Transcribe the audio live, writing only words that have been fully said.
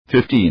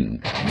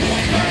15.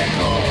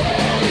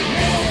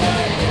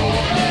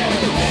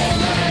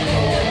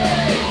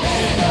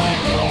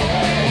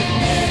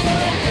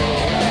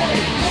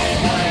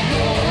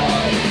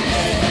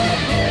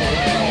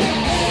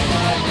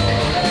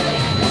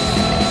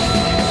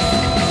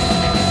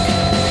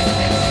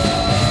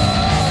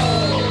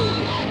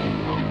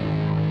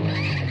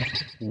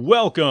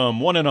 Welcome,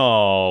 one and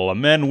all,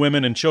 men,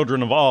 women, and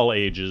children of all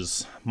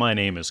ages. My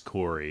name is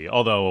Corey,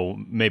 although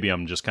maybe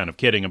I'm just kind of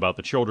kidding about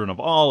the children of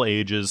all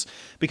ages,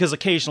 because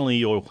occasionally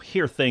you'll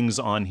hear things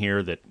on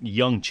here that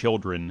young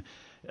children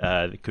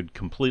could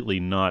completely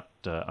not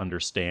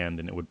understand,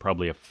 and it would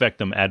probably affect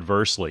them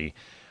adversely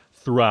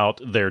throughout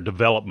their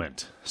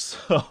development.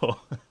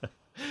 So,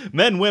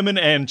 men, women,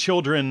 and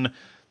children,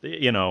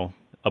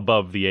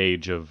 above the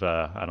age of,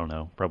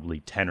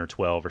 probably 10 or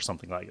 12 or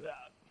something like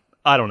that.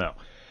 I don't know.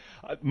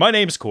 My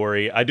name's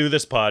Corey. I do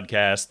this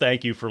podcast.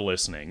 Thank you for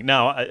listening.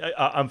 Now,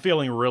 I'm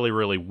feeling really,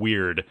 really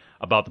weird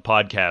about the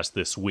podcast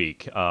this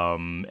week.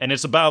 And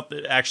it's about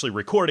actually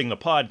recording the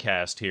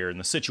podcast here and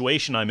the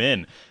situation I'm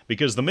in,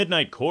 because the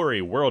Midnight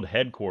Corey World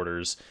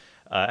Headquarters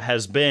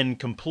has been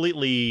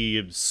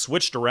completely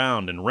switched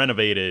around and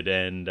renovated.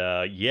 And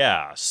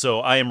so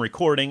I am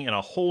recording in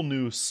a whole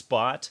new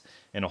spot,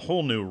 in a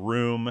whole new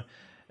room,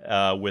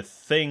 with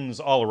things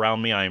all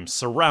around me. I am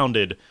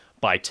surrounded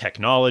by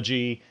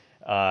technology.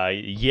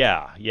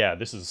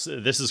 This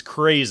is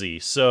crazy.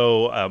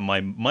 So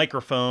my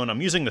microphone, I'm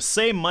using the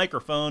same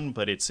microphone,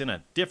 but it's in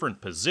a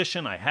different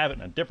position. I have it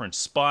in a different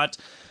spot.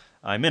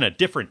 I'm in a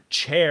different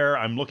chair.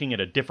 I'm looking at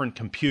a different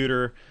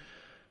computer.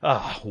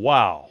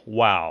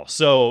 Wow.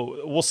 So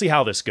we'll see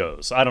how this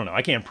goes. I don't know.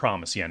 I can't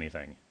promise you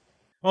anything.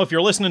 Well, if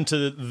you're listening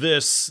to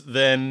this,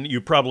 then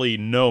you probably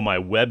know my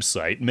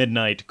website,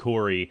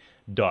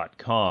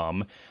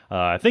 midnightcorey.com.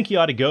 I think you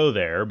ought to go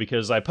there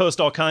because I post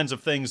all kinds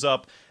of things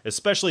up,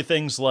 especially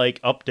things like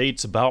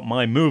updates about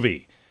my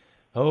movie.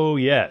 Oh,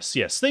 yes.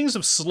 Things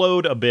have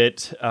slowed a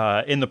bit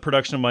in the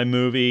production of my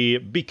movie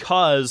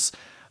because,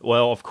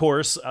 well, of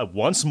course,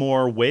 once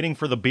more, waiting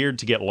for the beard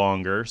to get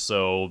longer,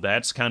 so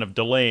that's kind of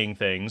delaying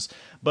things.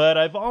 But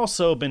I've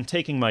also been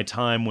taking my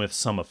time with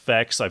some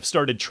effects. I've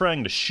started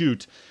trying to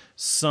shoot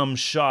some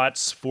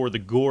shots for the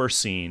gore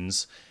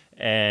scenes,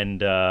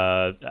 and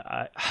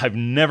I've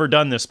never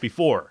done this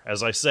before,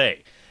 as I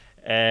say.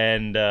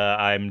 And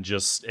I'm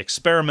just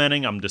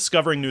experimenting. I'm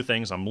discovering new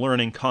things. I'm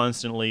learning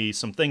constantly.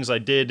 Some things I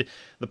did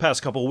the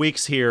past couple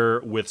weeks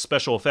here with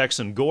special effects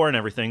and gore and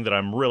everything that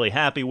I'm really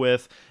happy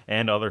with,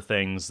 and other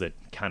things that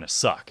kind of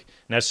suck.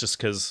 And that's just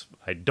because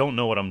I don't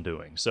know what I'm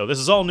doing. So this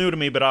is all new to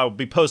me, but I'll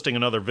be posting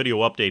another video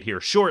update here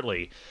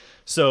shortly.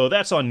 So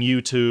that's on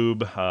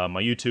YouTube.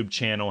 My YouTube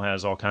channel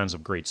has all kinds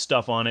of great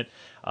stuff on it.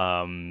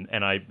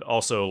 And I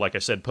also, like I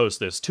said, post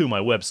this to my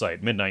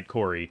website,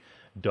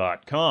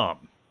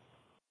 midnightcorey.com.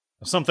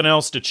 Something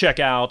else to check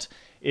out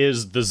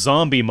is the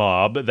Zombie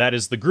Mob. That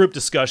is the group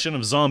discussion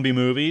of zombie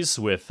movies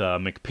with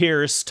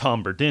McPierce,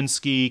 Tom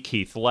Berdinsky,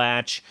 Keith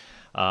Latch.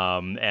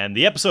 And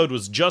the episode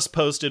was just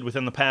posted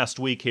within the past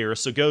week here,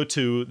 so go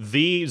to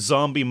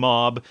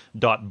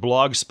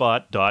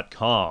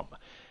thezombiemobblogspot.com.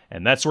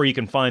 And that's where you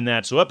can find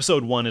that. So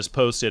episode 1 is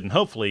posted, and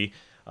hopefully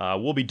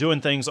we'll be doing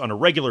things on a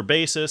regular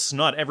basis.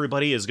 Not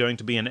everybody is going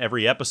to be in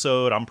every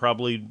episode. I'm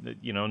probably,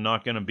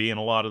 not going to be in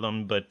a lot of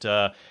them. But,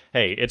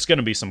 hey, it's going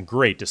to be some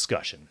great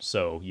discussion.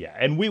 So, yeah.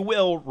 And we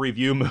will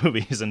review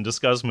movies and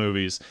discuss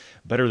movies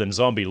better than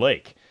Zombie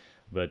Lake.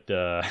 But,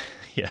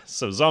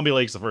 so Zombie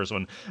Lake's the first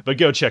one. But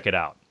go check it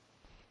out.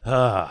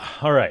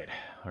 All right.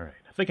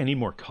 I think I need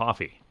more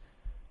coffee.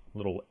 A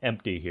little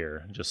empty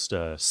here. Just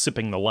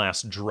sipping the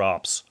last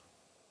drops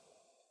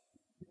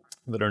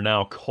that are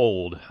now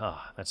cold.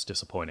 That's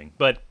disappointing.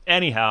 But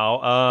anyhow,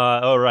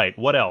 all right,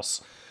 what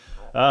else?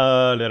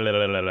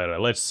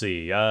 Let's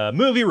see.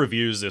 Movie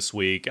reviews this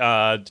week.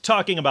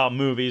 Talking about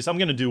movies, I'm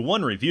going to do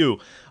one review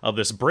of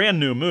this brand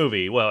new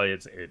movie. Well,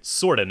 it's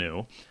sort of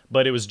new,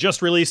 but it was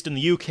just released in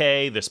the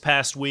UK this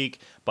past week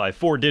by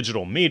 4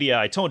 Digital Media.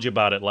 I told you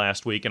about it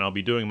last week, and I'll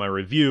be doing my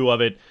review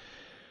of it.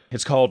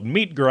 It's called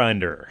Meat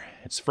Grinder.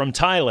 It's from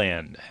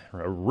Thailand,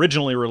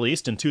 originally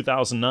released in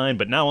 2009,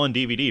 but now on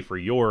DVD for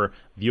your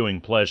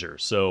viewing pleasure.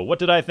 So what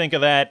did I think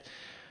of that?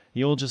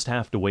 You'll just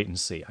have to wait and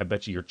see. I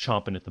bet you're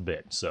chomping at the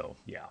bit, so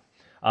yeah.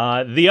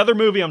 The other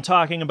movie I'm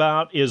talking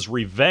about is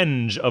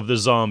Revenge of the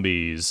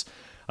Zombies,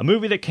 a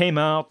movie that came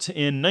out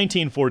in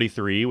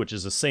 1943, which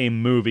is the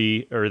same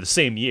movie, or the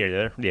same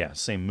year. Yeah,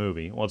 same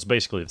movie. Well, it's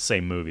basically the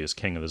same movie as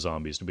King of the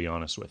Zombies, to be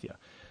honest with you.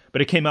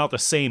 But it came out the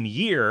same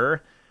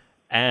year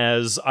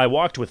as I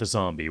Walked with a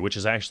Zombie, which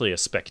is actually a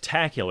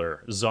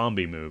spectacular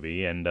zombie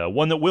movie, and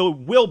one that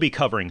we'll be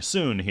covering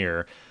soon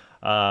here,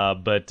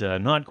 but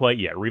not quite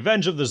yet.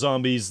 Revenge of the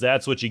Zombies,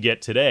 that's what you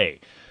get today.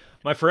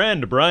 My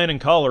friend Brian in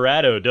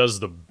Colorado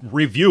does the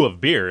review of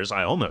beers.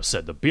 I almost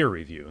said the beer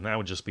review, and that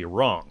would just be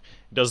wrong.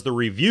 Does the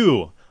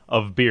review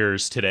of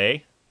beers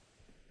today.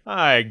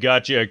 I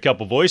got you a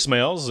couple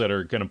voicemails that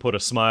are going to put a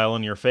smile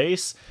on your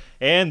face,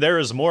 and there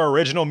is more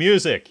original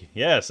music.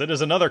 Yes, it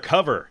is another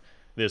cover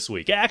this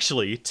week.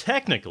 Actually,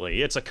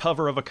 technically, it's a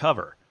cover of a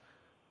cover.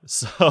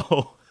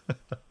 So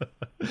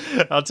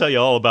I'll tell you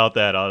all about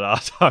that. I'll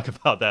talk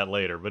about that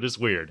later, but it's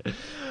weird.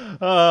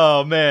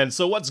 Oh, man.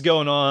 So what's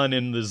going on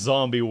in the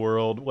zombie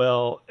world?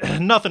 Well,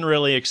 nothing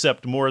really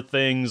except more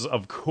things,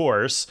 of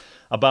course,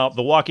 about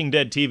the Walking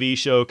Dead TV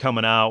show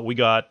coming out. We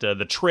got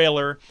the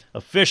trailer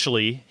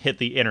officially hit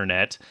the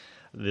internet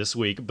this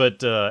week,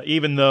 but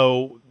even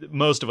though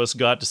most of us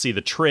got to see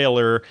the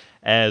trailer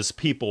as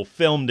people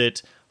filmed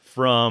it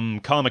from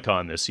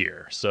Comic-Con this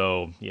year.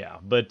 So, yeah.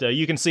 But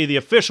you can see the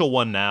official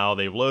one now.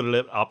 They've loaded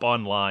it up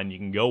online. You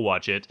can go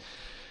watch it.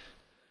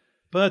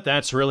 But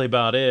that's really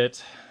about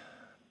it.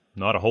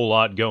 Not a whole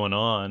lot going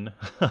on.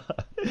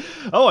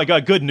 Oh, I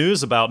got good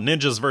news about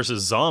Ninjas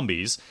vs.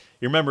 Zombies.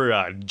 You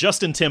remember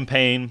Justin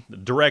Timpane, the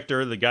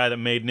director, the guy that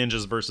made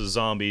Ninjas vs.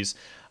 Zombies.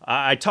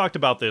 I talked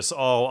about this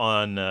all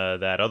on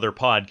that other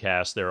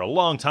podcast there a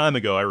long time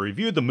ago. I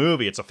reviewed the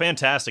movie. It's a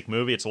fantastic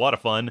movie. It's a lot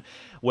of fun.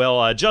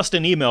 Well,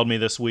 Justin emailed me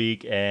this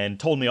week and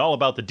told me all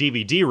about the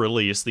DVD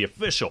release, the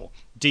official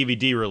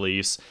DVD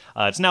release.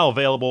 It's now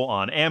available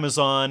on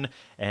Amazon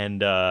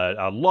and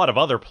a lot of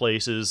other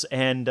places.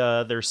 And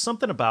there's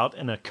something about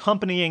an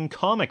accompanying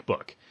comic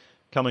book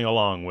coming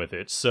along with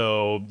it.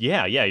 So,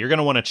 yeah, you're going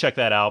to want to check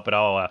that out. But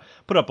I'll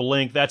put up a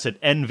link. That's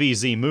at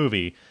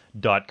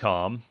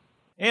nvzmovie.com.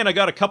 And I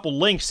got a couple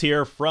links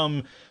here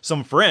from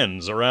some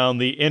friends around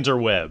the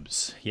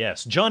interwebs.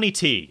 Yes, Johnny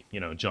T. You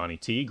know Johnny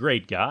T,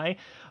 great guy.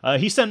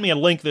 He sent me a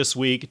link this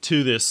week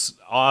to this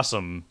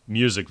awesome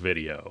music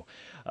video.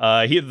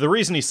 The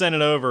reason he sent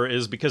it over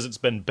is because it's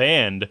been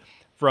banned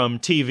from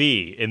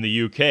TV in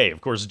the UK. Of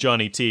course,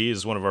 Johnny T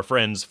is one of our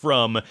friends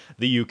from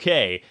the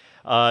UK.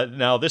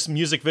 Now, this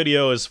music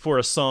video is for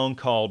a song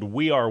called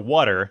We Are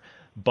Water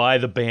by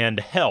the band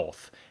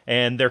Health.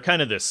 And they're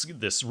kind of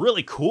this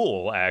really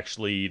cool,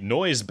 actually,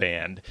 noise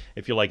band.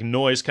 If you like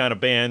noise kind of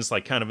bands,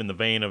 like kind of in the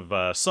vein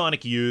of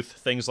Sonic Youth,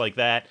 things like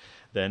that,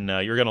 then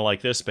you're going to like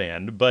this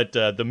band. But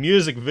the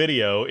music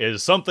video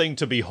is something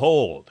to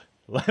behold.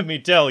 Let me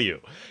tell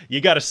you.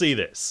 You got to see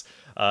this.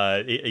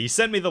 He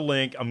sent me the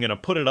link. I'm going to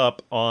put it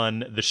up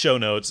on the show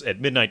notes at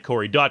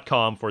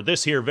midnightcorey.com for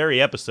this here very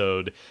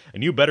episode.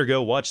 And you better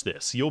go watch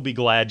this. You'll be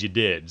glad you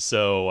did.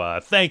 So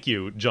thank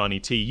you, Johnny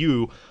T.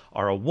 You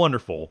are a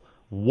wonderful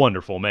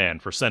man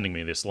for sending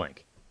me this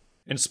link.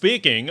 And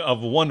speaking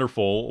of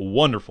wonderful,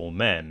 wonderful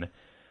men,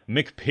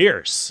 Mick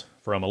Pierce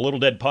from A Little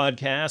Dead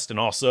podcast and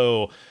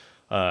also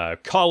a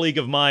colleague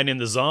of mine in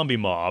the zombie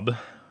mob,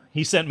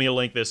 he sent me a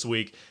link this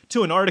week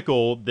to an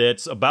article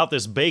that's about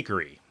this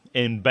bakery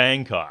in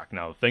Bangkok.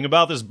 Now, the thing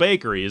about this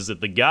bakery is that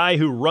the guy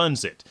who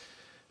runs it,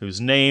 whose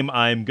name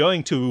I'm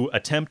going to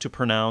attempt to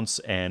pronounce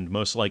and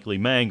most likely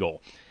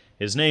mangle,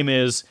 his name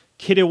is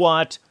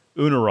Kitiwat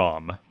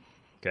Unaram.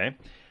 Okay?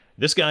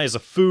 This guy is a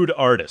food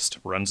artist,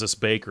 runs this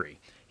bakery.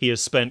 He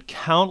has spent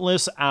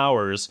countless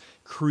hours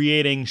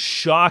creating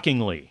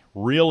shockingly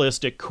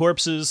realistic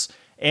corpses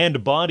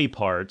and body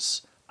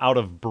parts out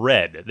of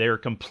bread. They're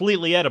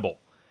completely edible.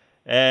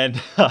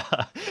 And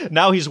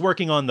now he's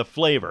working on the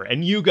flavor.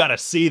 And you gotta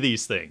see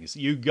these things.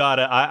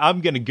 I'm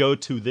gonna go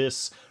to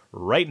this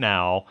right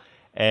now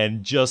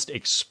and just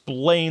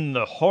explain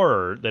the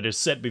horror that is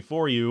set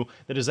before you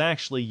that is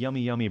actually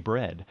yummy, yummy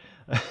bread.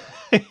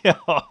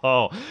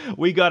 Oh,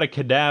 we got a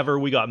cadaver,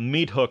 we got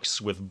meat hooks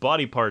with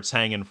body parts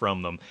hanging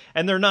from them.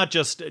 And they're not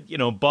just,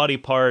 body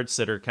parts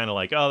that are kind of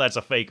like, oh, that's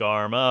a fake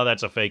arm, oh,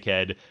 that's a fake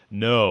head.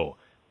 No,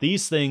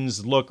 these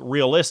things look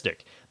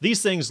realistic.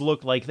 These things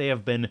look like they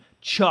have been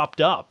chopped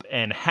up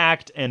and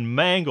hacked and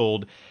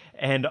mangled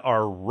and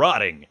are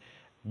rotting.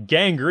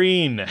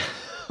 Gangrene.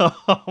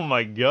 Oh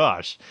my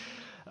gosh.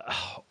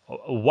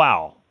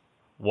 Wow.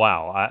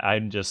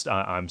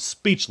 I'm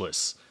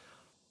speechless.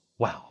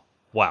 Wow.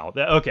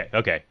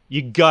 Okay.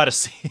 You gotta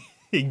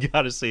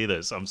see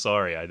this. I'm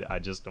sorry. I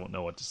just don't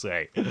know what to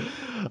say.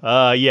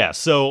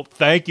 So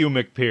thank you,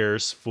 Mick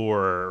Pierce,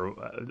 for,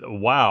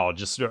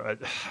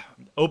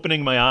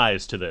 opening my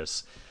eyes to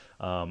this.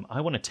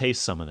 I want to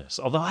taste some of this.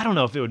 Although I don't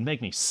know if it would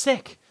make me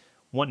sick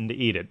wanting to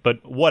eat it,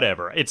 but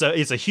whatever. It's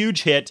a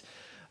huge hit.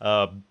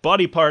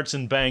 Body parts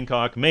in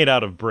Bangkok made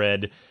out of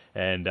bread.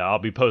 And I'll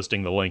be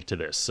posting the link to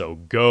this, so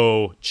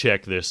go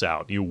check this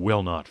out. You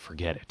will not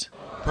forget it.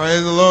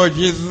 Praise the Lord,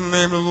 Jesus in the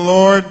name of the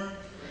Lord.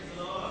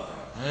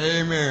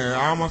 Amen.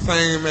 I'm going to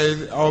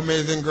sing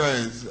Amazing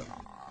Grace.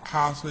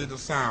 How sweet the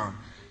sound.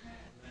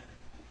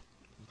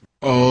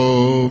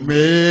 Amazing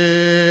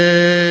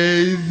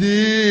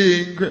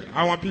Grace.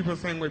 I want people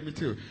to sing with me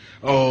too.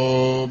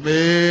 Amazing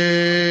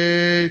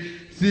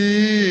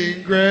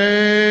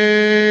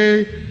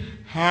Grace.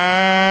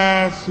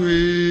 How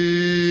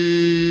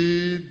sweet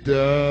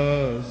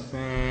the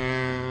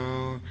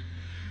sound.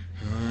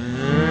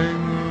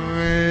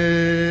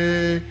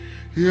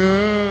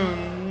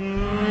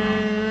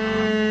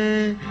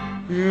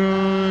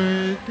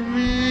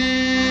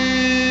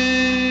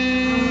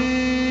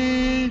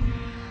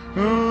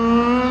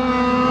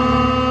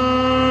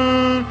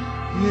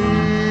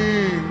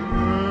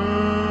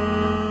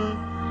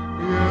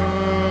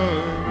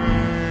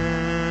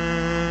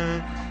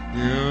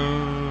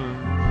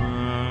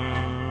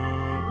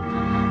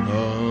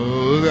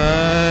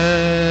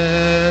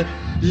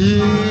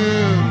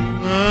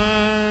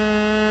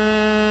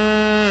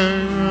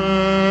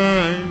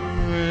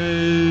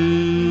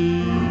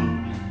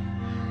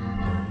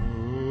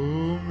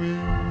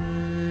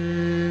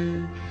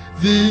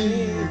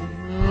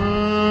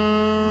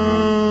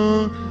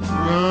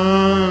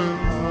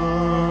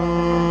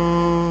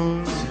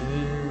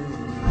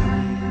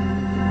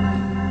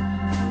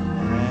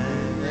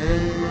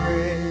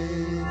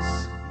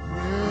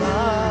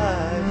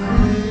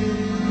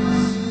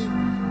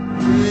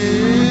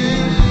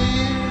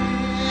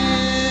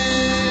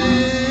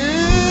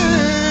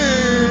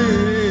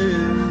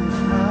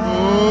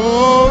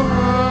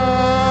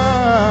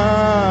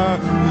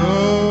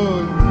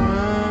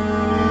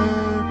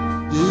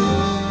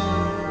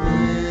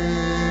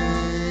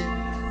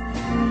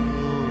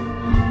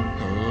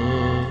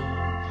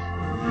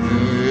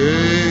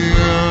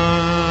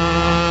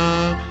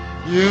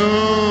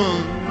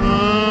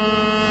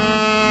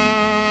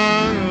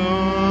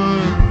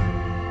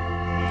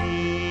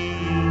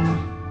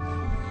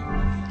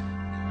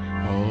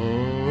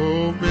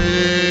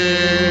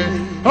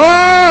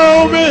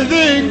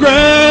 Amazing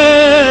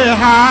grace,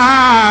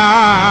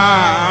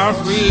 how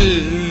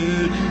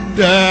sweet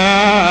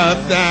the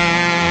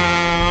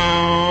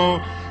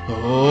sound.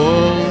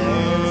 Oh,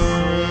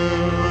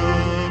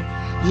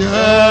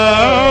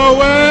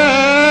 Yahweh,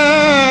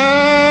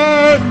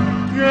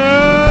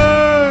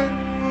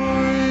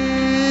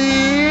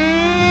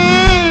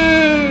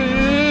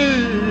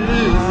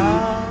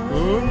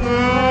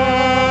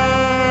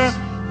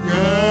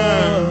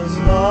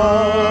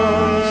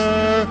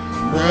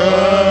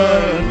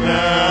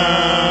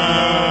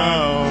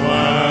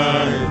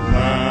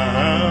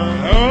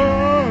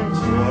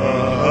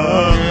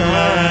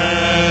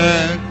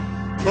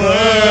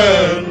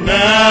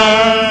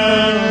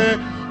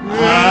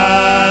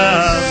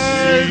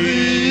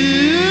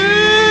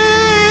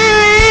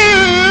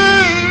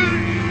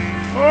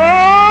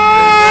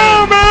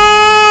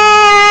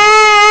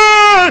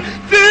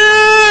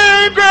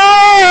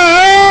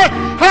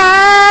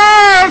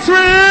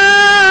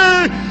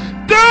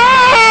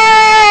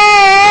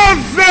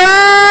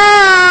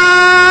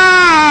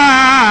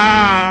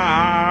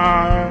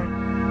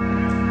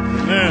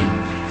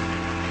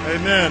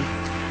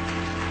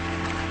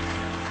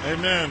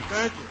 Amen.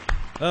 Thank you.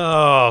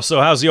 Oh, so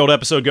how's the old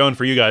episode going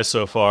for you guys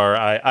so far?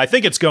 I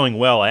think it's going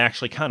well. I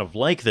actually kind of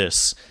like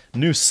this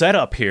new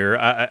setup here.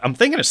 I'm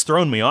thinking it's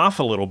thrown me off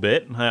a little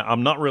bit.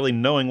 I'm not really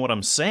knowing what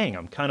I'm saying.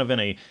 I'm kind of in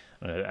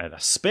a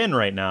spin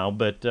right now,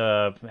 but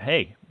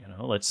hey,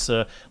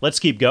 let's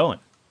keep going.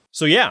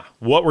 So yeah,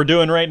 what we're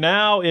doing right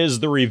now is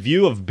the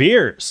review of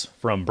beers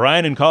from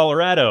Brian in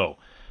Colorado.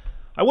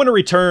 I want to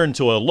return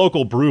to a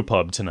local brew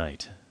pub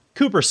tonight.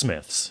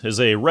 Coopersmith's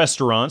is a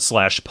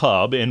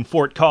restaurant/pub in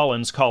Fort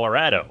Collins,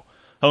 Colorado,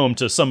 home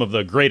to some of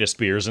the greatest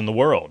beers in the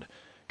world.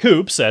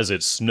 Coops, as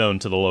it's known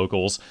to the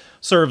locals,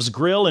 serves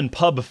grill and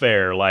pub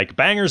fare like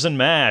bangers and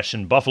mash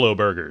and buffalo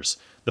burgers.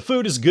 The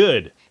food is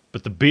good,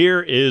 but the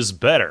beer is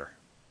better.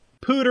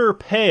 Pooter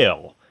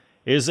Pale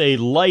is a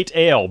light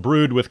ale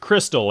brewed with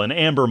crystal and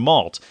amber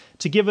malt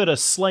to give it a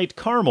slight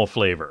caramel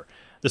flavor.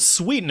 The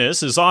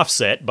sweetness is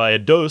offset by a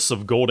dose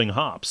of Golding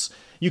hops.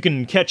 You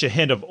can catch a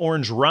hint of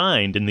orange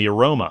rind in the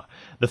aroma.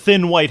 The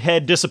thin white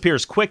head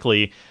disappears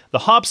quickly. The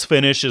hops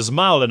finish is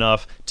mild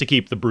enough to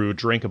keep the brew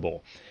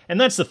drinkable.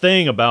 And that's the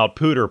thing about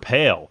Pooter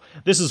Pale.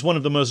 This is one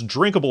of the most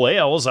drinkable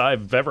ales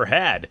I've ever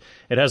had.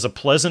 It has a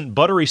pleasant,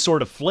 buttery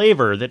sort of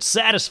flavor that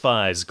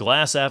satisfies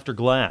glass after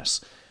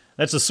glass.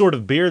 That's the sort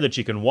of beer that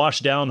you can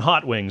wash down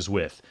hot wings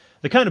with.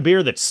 The kind of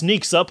beer that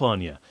sneaks up on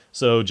you.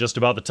 So just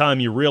about the time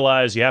you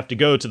realize you have to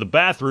go to the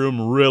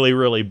bathroom really,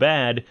 really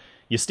bad,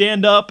 you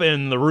stand up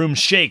and the room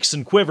shakes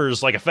and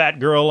quivers like a fat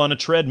girl on a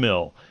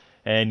treadmill.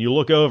 And you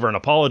look over and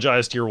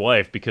apologize to your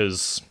wife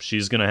because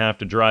she's going to have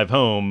to drive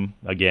home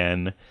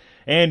again.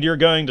 And you're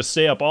going to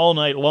stay up all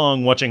night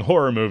long watching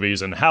horror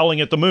movies and howling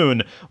at the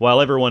moon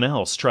while everyone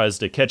else tries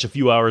to catch a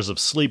few hours of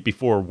sleep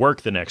before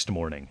work the next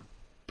morning.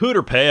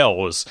 Pooter Pale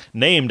was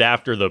named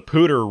after the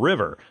Pooter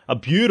River, a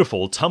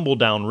beautiful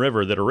tumble-down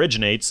river that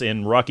originates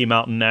in Rocky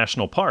Mountain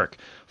National Park,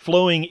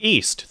 flowing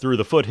east through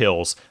the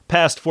foothills,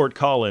 past Fort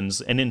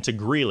Collins and into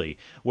Greeley,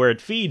 where it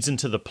feeds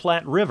into the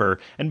Platte River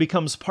and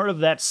becomes part of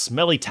that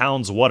smelly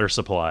town's water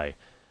supply.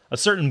 A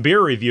certain beer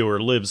reviewer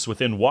lives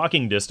within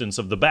walking distance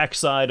of the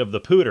backside of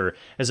the Pooter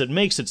as it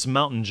makes its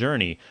mountain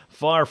journey,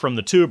 far from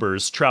the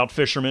tubers, trout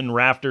fishermen,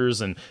 rafters,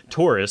 and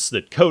tourists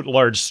that coat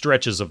large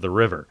stretches of the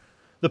river.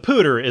 The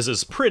Pooter is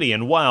as pretty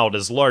and wild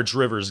as large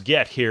rivers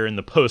get here in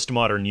the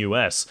postmodern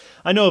U.S.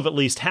 I know of at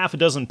least half a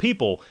dozen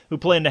people who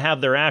plan to have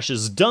their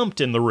ashes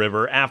dumped in the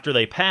river after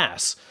they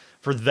pass.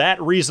 For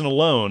that reason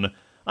alone,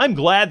 I'm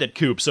glad that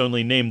Coops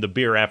only named the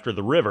beer after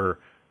the river,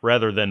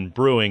 rather than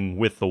brewing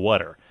with the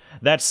water.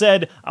 That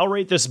said, I'll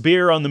rate this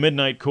beer on the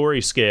Midnight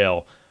Corey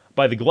scale.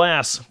 By the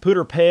glass,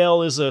 Pooter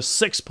Pale is a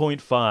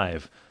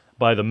 6.5.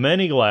 By the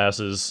many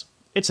glasses,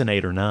 it's an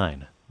 8 or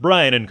 9.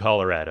 Brian in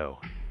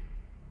Colorado.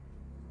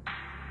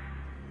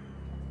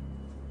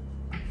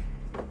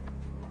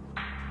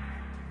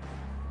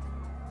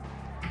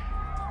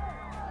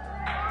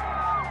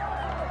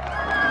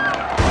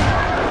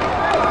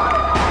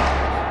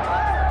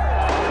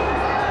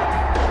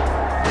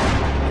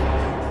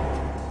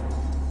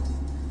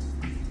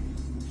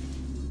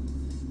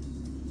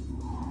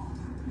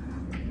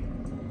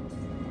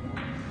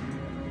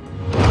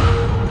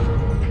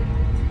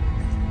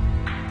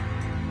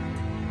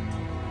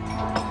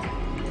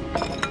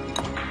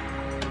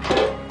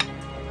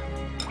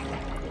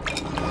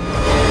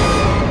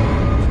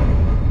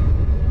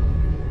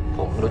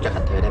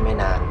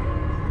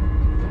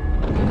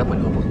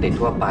 ติ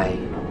ทั่วไป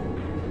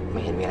ไม่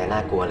เห็นมีอะไรน่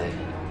ากลัวเลย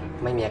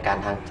ไม่มีอาการ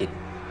ทางจิต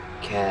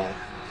แค่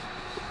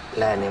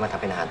แล่เนื้อมาท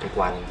ำเป็นอาหารทุก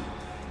วัน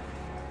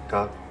ก็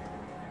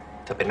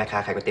เธอเป็นแม่ค้า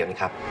ขายก๋วยเตี๋ยวนี่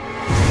ครับ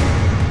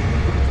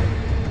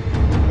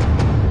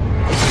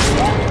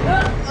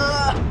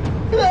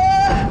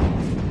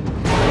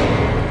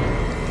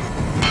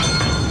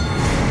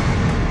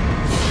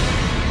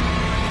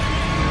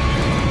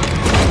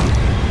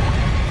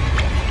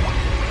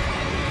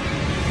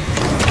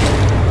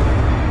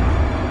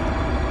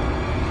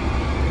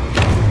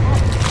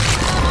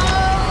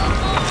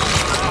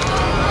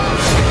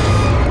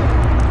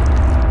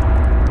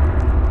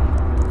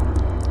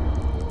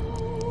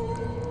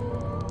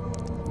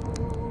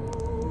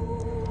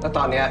แล้วต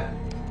อนนี้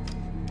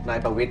นาย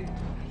ประวิตร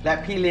และ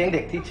พี่เลี้ยงเ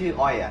ด็กที่ชื่อ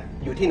อ้อย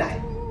อยู่ที่ไหน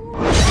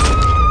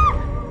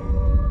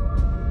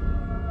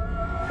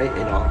เฮ้ยไ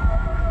อ้น้อง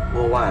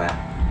ว่านะ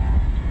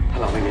ถ้า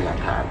เราไม่มีหลัก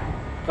ฐาน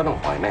ก็ต้อง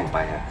ปล่อยแม่งไป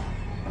ฮะ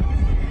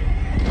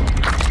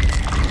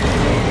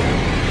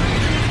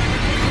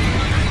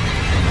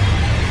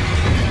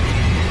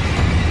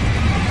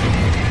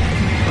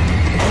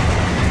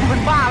มึงเป็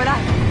นบ้าไปได้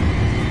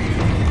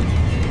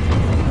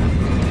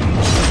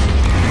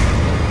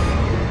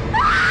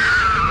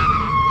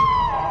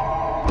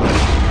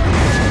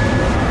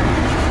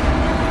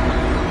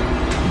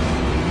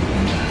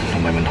ทำ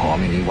ไมมันหอม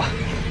อย่างนี้วะ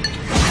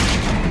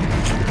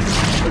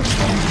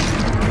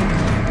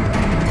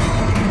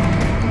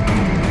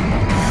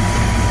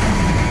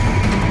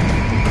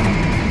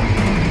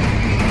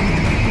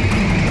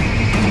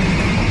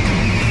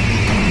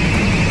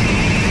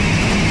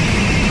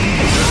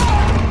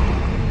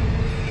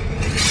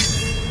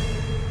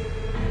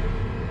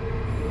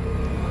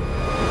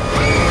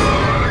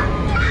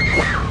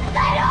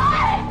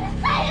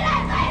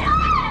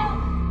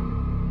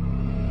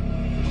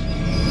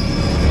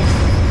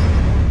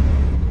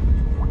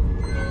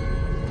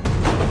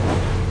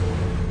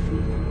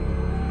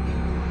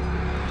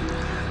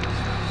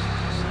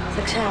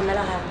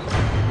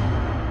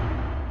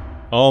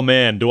Oh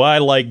man, do I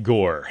like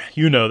gore.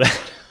 You know that.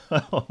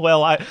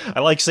 Well, I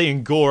like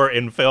seeing gore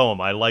in film.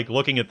 I like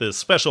looking at the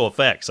special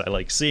effects. I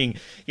like seeing,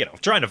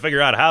 trying to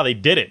figure out how they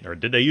did it. Or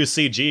did they use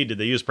CG? Did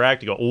they use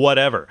practical?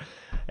 Whatever.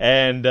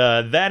 And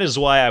that is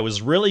why I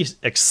was really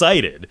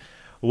excited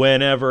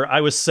whenever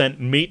I was sent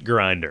Meat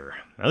Grinder.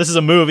 Now, this is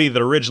a movie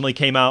that originally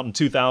came out in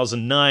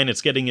 2009.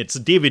 It's getting its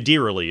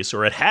DVD release,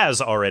 or it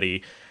has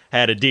already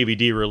had a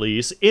DVD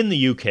release in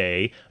the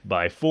UK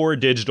by 4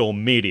 Digital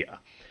Media.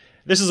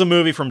 This is a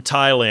movie from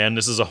Thailand.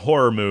 This is a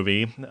horror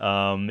movie.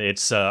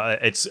 It's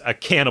a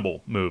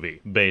cannibal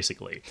movie,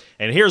 basically.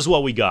 And here's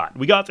what we got.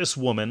 We got this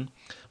woman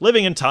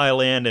living in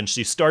Thailand, and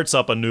she starts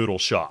up a noodle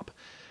shop.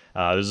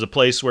 This is a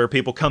place where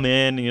people come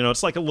in.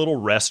 It's like a little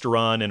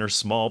restaurant in her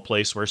small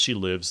place where she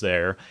lives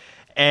there.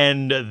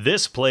 And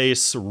this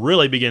place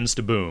really begins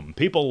to boom.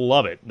 People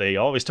love it. They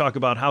always talk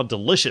about how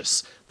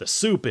delicious the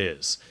soup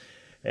is.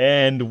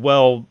 And,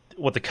 well,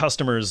 what the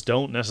customers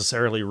don't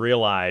necessarily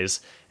realize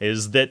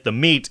is that the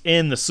meat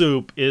in the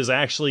soup is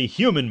actually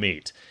human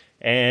meat.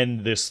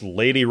 And this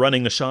lady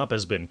running the shop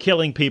has been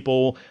killing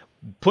people,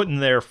 putting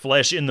their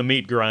flesh in the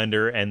meat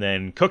grinder, and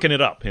then cooking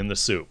it up in the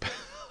soup.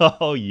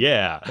 Oh,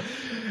 yeah.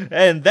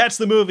 And that's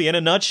the movie in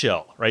a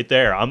nutshell right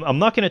there. I'm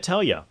not going to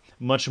tell you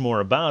much more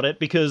about it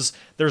because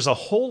there's a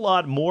whole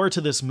lot more to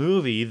this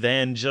movie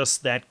than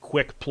just that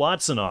quick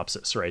plot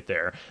synopsis right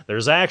there.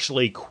 There's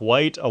actually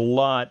quite a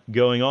lot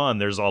going on.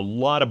 There's a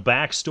lot of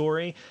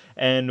backstory,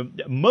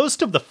 and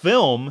most of the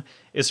film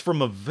is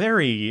from a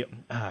very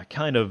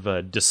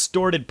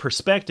distorted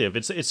perspective.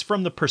 It's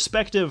from the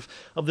perspective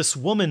of this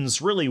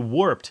woman's really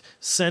warped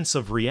sense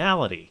of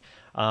reality.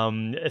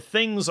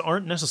 Things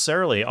aren't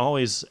necessarily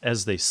always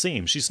as they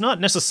seem. She's not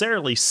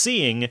necessarily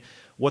seeing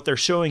what they're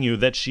showing you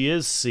that she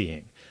is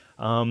seeing.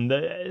 And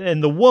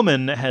the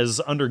woman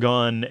has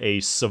undergone a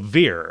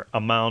severe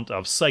amount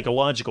of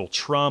psychological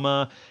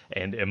trauma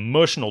and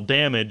emotional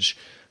damage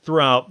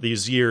throughout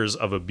these years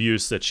of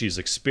abuse that she's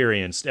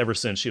experienced ever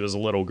since she was a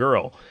little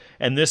girl.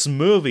 And this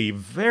movie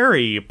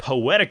very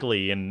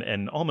poetically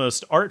and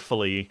almost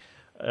artfully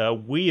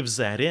weaves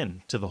that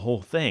in to the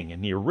whole thing.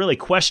 And you're really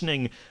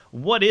questioning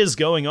what is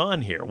going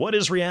on here? What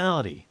is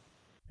reality?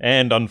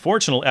 And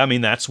unfortunately,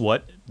 that's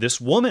what this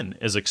woman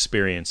is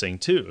experiencing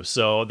too.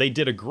 So they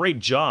did a great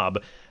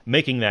job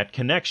making that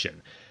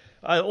connection.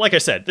 Like I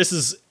said, this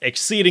is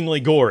exceedingly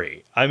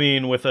gory.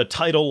 With a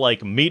title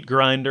like Meat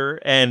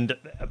Grinder and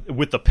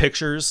with the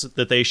pictures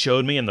that they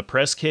showed me in the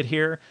press kit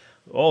here,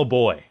 oh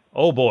boy,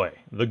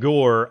 the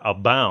gore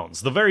abounds.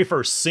 The very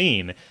first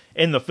scene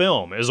in the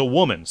film is a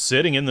woman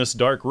sitting in this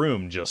dark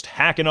room just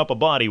hacking up a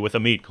body with a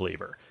meat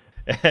cleaver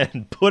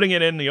and putting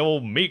it in the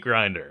old meat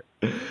grinder.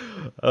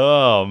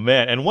 Oh,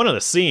 man. And one of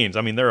the scenes,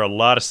 there are a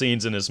lot of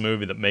scenes in this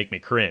movie that make me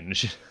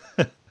cringe.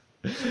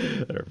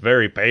 They're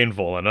very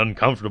painful and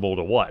uncomfortable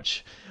to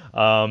watch.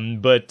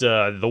 But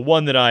the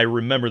one that I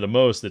remember the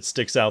most, that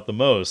sticks out the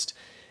most,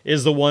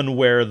 is the one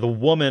where the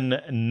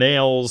woman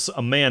nails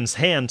a man's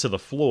hand to the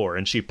floor,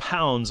 and she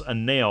pounds a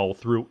nail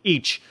through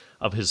each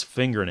of his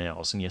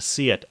fingernails, and you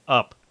see it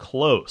up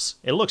close.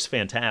 It looks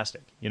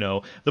fantastic.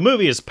 The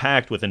movie is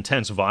packed with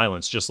intense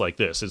violence just like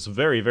this. It's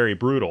very, very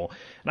brutal.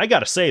 And I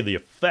gotta say, the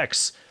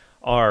effects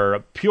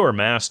are pure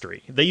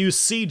mastery. They use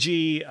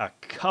CG a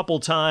couple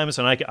times,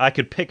 and I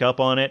could pick up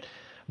on it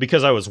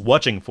because I was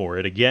watching for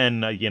it.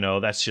 Again,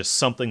 that's just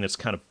something that's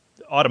kind of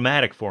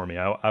automatic for me.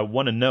 I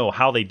want to know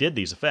how they did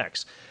these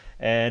effects.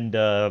 And,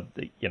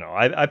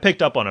 I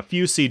picked up on a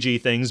few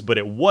CG things, but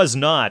it was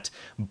not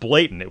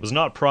blatant. It was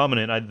not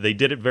prominent. They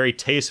did it very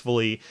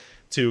tastefully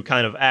to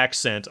kind of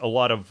accent a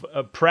lot of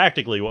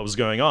practically what was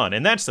going on.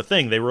 And that's the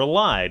thing. They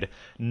relied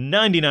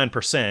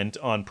 99%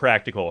 on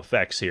practical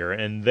effects here,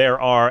 and there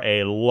are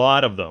a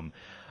lot of them.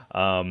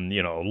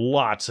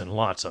 Lots and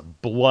lots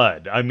of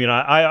blood. I mean,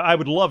 I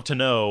would love to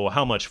know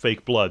how much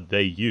fake blood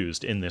they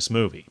used in this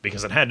movie,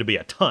 because it had to be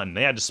a ton.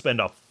 They had to spend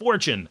a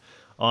fortune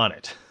on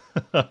it.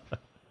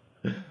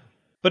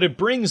 But it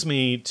brings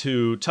me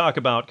to talk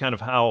about kind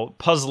of how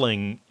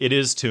puzzling it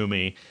is to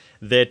me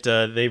that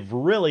they've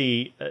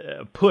really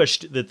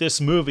pushed that this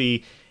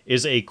movie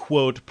is a,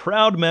 quote,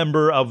 proud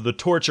member of the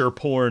torture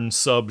porn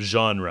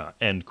subgenre,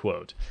 end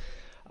quote.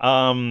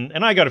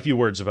 And I got a few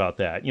words about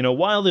that.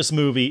 While this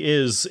movie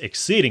is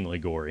exceedingly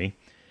gory,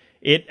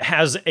 it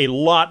has a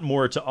lot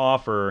more to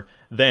offer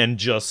than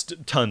just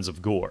tons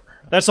of gore.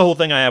 That's the whole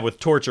thing I have with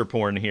torture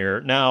porn here.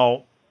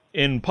 Now,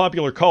 in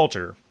popular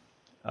culture,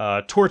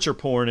 torture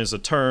porn is a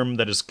term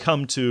that has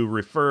come to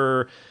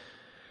refer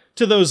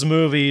to those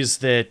movies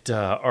that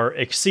are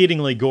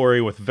exceedingly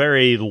gory with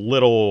very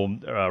little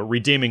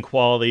redeeming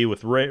quality,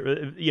 with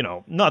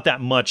not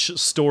that much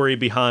story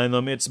behind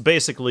them. It's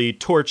basically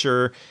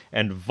torture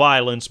and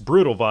violence,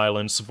 brutal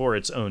violence, for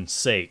its own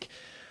sake.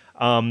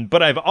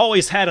 But I've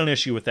always had an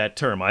issue with that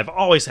term. I've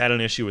always had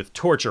an issue with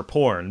torture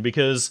porn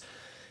because,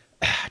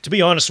 to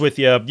be honest with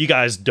you, you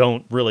guys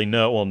don't really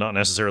know, well, not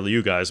necessarily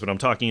you guys, but I'm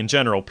talking in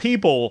general,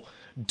 people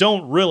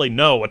don't really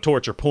know what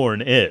torture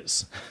porn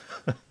is.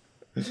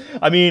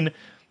 I mean,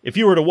 if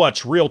you were to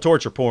watch real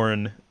torture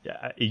porn,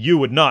 you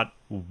would not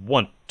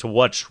want to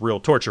watch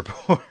real torture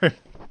porn.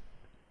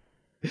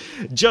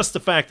 Just the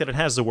fact that it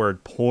has the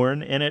word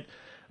porn in it,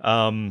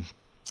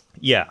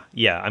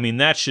 yeah, I mean,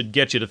 that should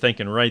get you to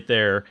thinking right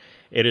there.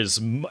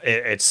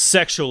 It's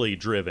sexually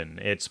driven,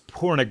 it's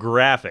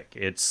pornographic,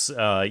 it's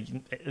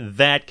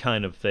that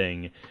kind of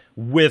thing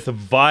with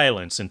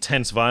violence,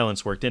 intense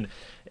violence worked in.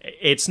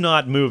 It's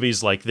not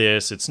movies like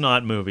this, it's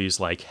not movies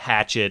like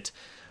Hatchet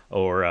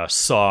or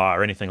Saw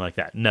or anything like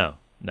that. No.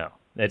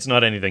 It's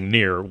not anything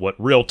near what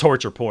real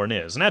torture porn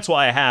is. And that's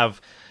why I have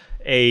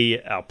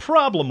a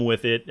problem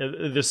with it,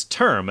 this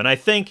term. And I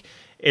think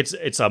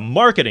it's a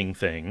marketing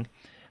thing.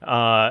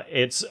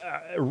 It's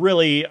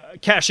really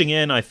cashing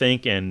in, I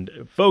think, and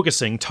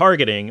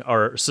targeting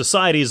our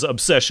society's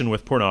obsession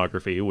with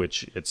pornography,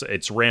 which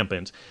it's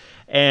rampant.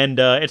 And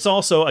it's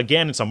also,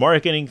 again, it's a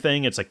marketing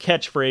thing, it's a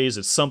catchphrase,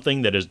 it's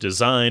something that is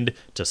designed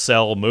to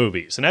sell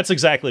movies. And that's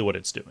exactly what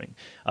it's doing.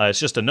 It's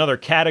just another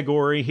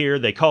category here.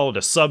 They call it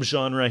a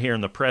subgenre here in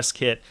the press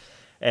kit.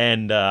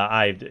 And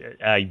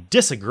I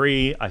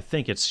disagree. I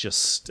think it's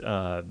just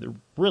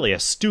really a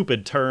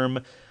stupid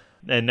term.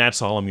 And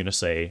that's all I'm going to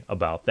say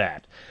about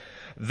that.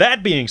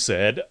 That being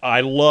said,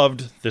 I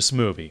loved this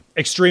movie.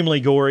 Extremely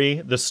gory.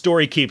 The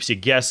story keeps you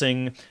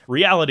guessing.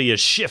 Reality is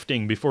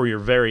shifting before your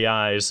very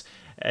eyes.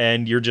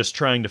 And you're just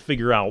trying to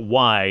figure out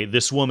why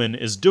this woman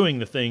is doing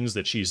the things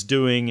that she's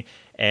doing,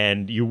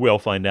 and you will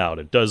find out.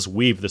 It does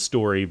weave the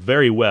story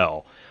very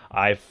well.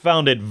 I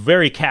found it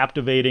very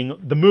captivating.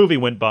 The movie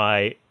went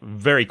by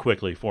very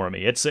quickly for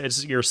me.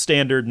 It's your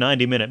standard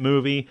 90-minute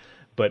movie,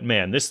 but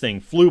man, this thing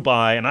flew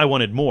by, and I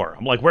wanted more.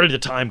 I'm like, where did the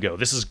time go?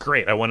 This is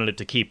great. I wanted it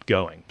to keep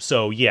going.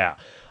 So yeah,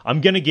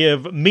 I'm going to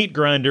give Meat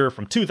Grinder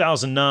from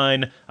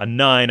 2009 a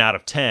 9 out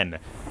of 10.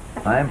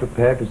 I am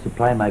prepared to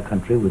supply my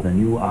country with a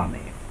new army,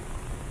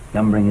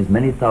 numbering as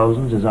many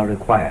thousands as are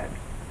required.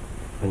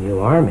 A new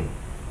army?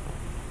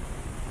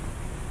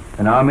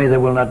 An army that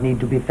will not need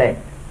to be fed,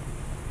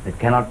 that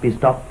cannot be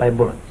stopped by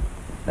bullets,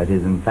 that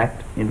is, in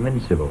fact,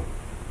 invincible.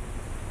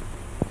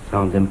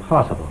 Sounds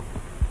impossible.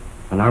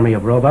 An army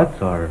of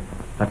robots or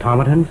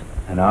automatons?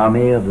 An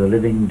army of the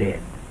living dead.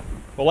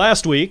 Well,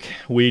 last week,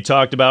 we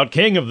talked about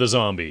King of the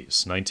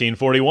Zombies,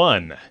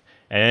 1941.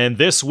 And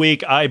this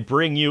week, I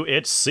bring you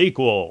its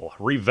sequel,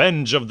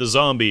 Revenge of the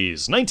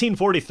Zombies,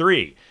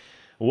 1943.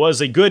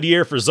 Was a good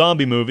year for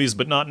zombie movies,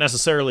 but not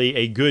necessarily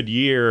a good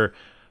year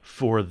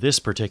for this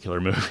particular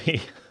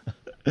movie.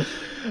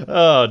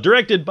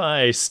 Directed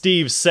by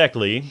Steve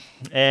Seckley,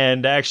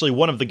 and actually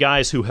one of the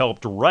guys who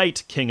helped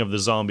write King of the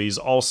Zombies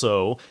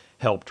also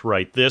helped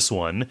write this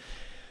one.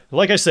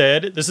 Like I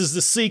said, this is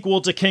the sequel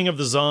to King of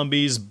the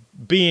Zombies,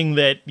 being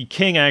that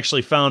King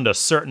actually found a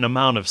certain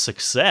amount of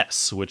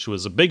success, which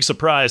was a big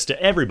surprise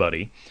to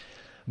everybody.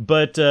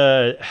 But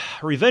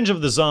Revenge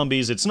of the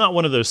Zombies, it's not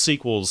one of those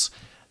sequels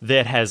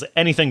that has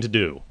anything to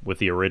do with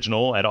the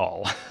original at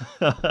all.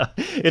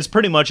 It's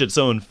pretty much its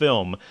own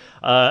film.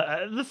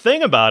 The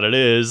thing about it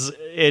is,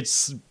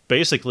 it's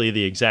basically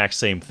the exact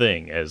same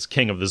thing as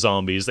King of the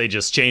Zombies. They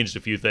just changed a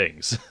few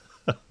things.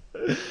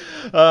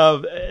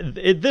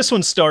 This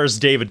one stars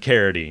David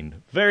Carradine.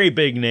 Very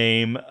big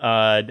name.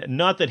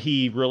 Not that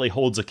he really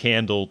holds a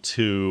candle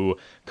to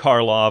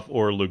Karloff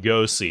or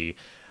Lugosi.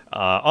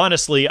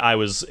 Honestly, I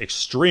was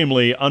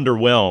extremely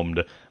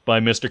underwhelmed by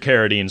Mr.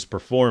 Carradine's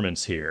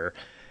performance here.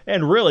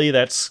 And really,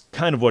 that's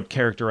kind of what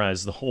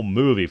characterized the whole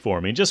movie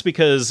for me, just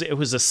because it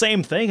was the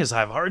same thing as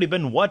I've already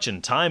been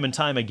watching time and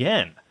time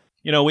again.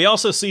 You know, we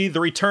also see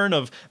the return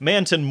of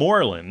Manton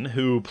Moreland,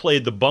 who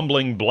played the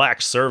bumbling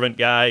black servant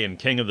guy in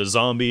King of the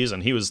Zombies,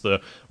 and he was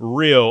the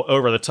real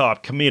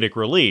over-the-top comedic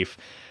relief.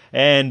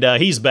 And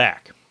he's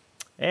back.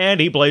 And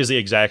he plays the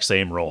exact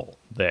same role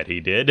that he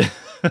did.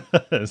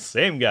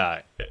 Same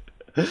guy.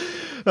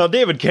 Now,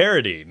 David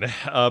Carradine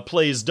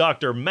plays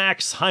Dr.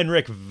 Max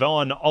Heinrich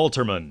von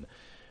Altermann,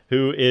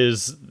 who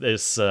is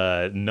this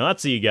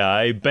Nazi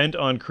guy bent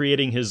on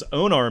creating his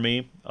own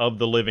army of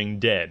the living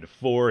dead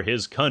for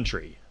his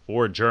country,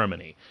 for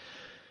Germany.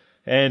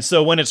 And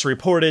so when it's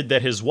reported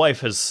that his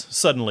wife has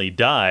suddenly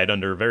died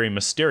under very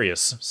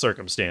mysterious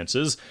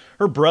circumstances,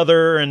 her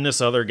brother and this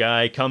other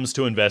guy comes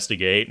to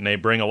investigate, and they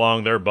bring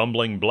along their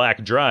bumbling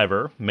black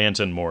driver,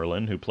 Manton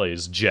Moreland, who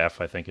plays Jeff,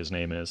 I think his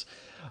name is.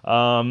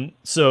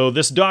 So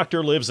this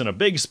doctor lives in a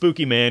big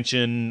spooky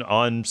mansion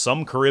on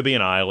some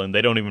Caribbean island.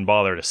 They don't even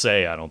bother to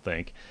say, I don't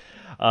think.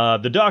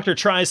 The doctor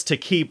tries to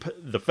keep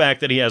the fact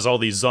that he has all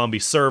these zombie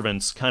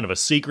servants kind of a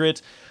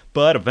secret,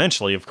 but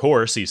eventually, of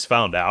course, he's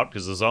found out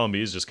because the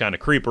zombies just kind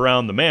of creep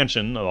around the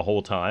mansion the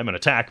whole time and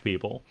attack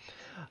people.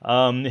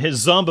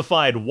 His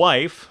zombified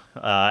wife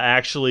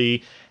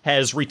actually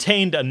has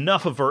retained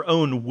enough of her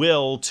own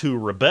will to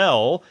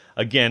rebel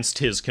against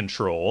his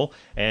control,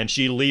 and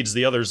she leads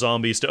the other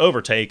zombies to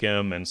overtake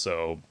him, and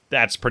so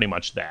that's pretty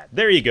much that.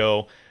 There you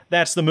go.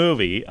 That's the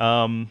movie.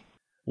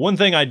 One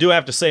thing I do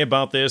have to say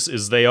about this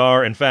is they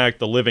are, in fact,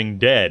 the living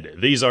dead.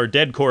 These are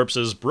dead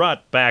corpses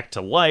brought back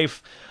to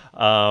life,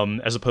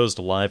 as opposed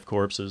to live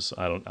corpses.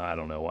 I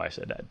don't know why I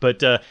said that.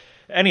 But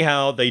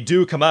anyhow, they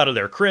do come out of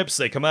their crypts,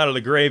 they come out of the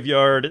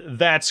graveyard.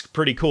 That's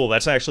pretty cool.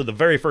 That's actually the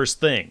very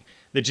first thing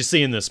that you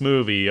see in this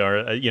movie,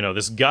 are,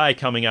 this guy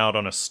coming out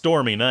on a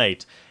stormy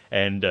night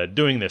and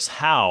doing this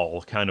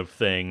howl kind of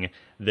thing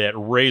that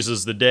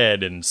raises the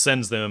dead and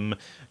sends them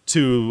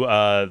to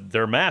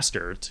their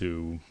master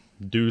to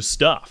do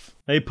stuff.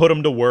 They put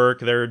them to work.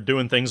 They're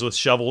doing things with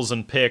shovels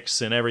and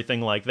picks and everything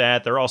like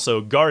that. They're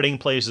also guarding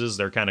places.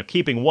 They're kind of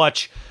keeping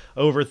watch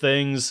over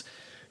things.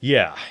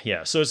 Yeah.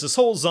 So it's this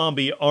whole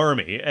zombie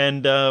army.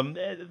 And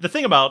the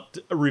thing about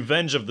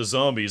Revenge of the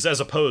Zombies, as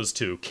opposed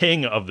to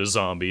King of the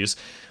Zombies,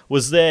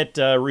 was that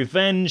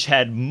Revenge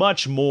had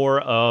much more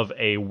of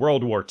a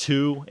World War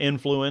II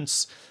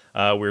influence.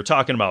 We're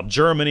talking about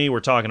Germany,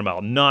 we're talking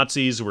about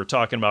Nazis, we're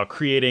talking about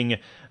creating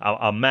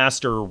a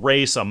master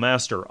race, a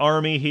master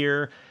army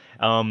here.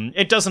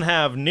 It doesn't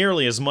have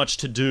nearly as much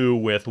to do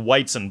with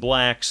whites and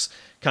blacks,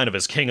 kind of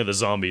as King of the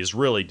Zombies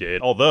really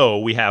did, although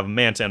we have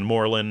Manton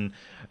Moreland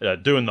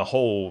doing the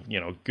whole,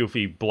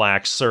 goofy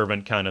black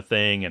servant kind of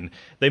thing, and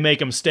they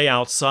make him stay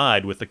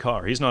outside with the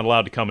car. He's not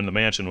allowed to come in the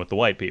mansion with the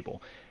white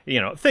people.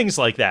 Things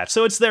like that.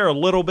 So it's there a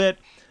little bit,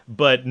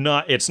 but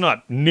it's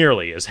not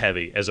nearly as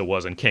heavy as it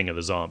was in King of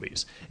the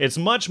Zombies. It's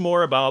much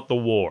more about the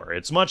war.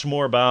 It's much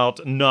more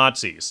about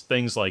Nazis,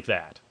 things like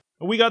that.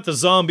 We got the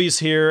zombies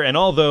here, and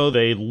although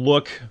they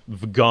look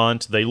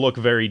gaunt, they look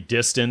very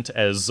distant,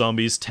 as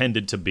zombies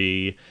tended to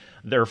be,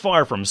 they're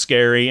far from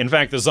scary. In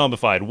fact, the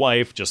zombified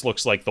wife just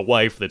looks like the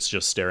wife that's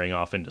just staring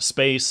off into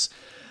space.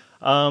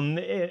 And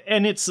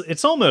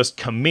it's almost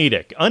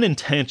comedic,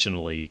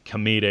 unintentionally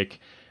comedic,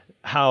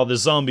 how the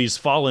zombies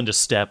fall into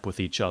step with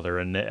each other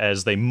and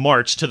as they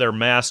march to their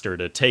master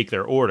to take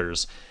their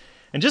orders.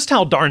 And just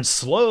how darn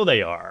slow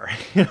they are.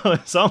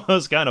 It's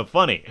almost kind of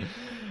funny.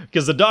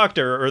 Because the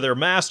doctor or their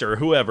master,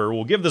 whoever,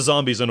 will give the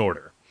zombies an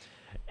order.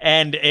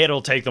 And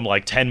it'll take them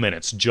like 10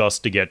 minutes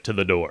just to get to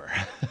the door.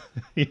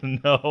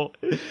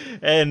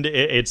 And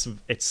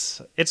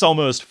it's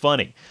almost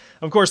funny.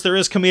 Of course, there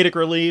is comedic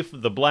relief,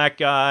 the black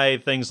guy,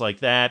 things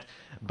like that.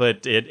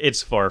 But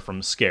it's far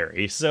from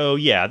scary. So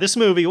yeah, this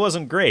movie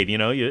wasn't great.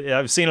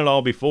 I've seen it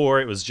all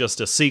before. It was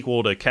just a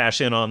sequel to cash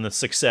in on the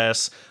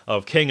success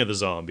of King of the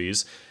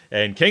Zombies.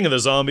 And King of the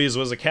Zombies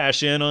was a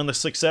cash in on the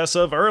success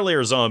of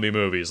earlier zombie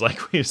movies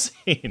like we've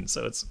seen.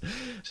 So it's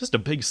just a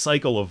big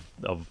cycle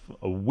of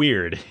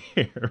weird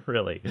here,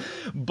 really.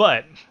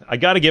 But I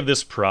got to give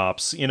this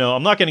props.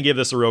 I'm not going to give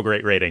this a real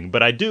great rating,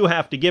 but I do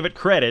have to give it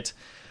credit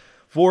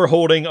for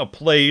holding a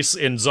place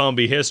in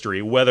zombie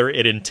history, whether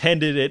it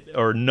intended it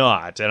or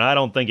not, and I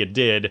don't think it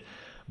did.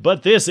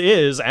 But this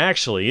is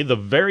actually the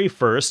very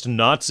first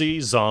Nazi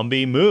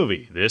zombie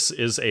movie. This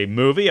is a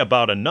movie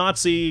about a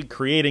Nazi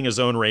creating his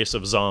own race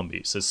of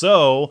zombies.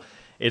 So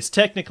it's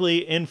technically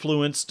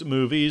influenced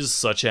movies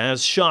such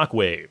as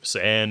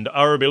Shockwaves and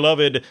our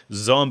beloved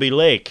Zombie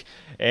Lake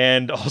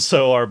and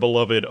also our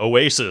beloved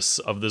Oasis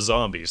of the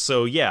Zombies.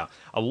 So yeah,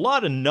 a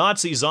lot of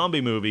Nazi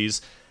zombie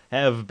movies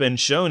have been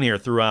shown here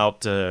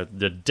throughout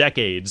the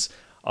decades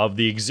of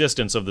the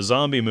existence of the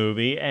zombie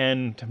movie,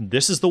 and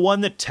this is the one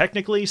that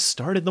technically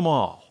started them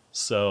all.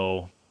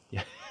 So,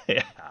 yeah,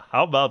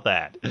 how about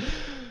that?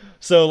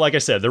 So, like I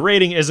said, the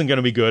rating isn't going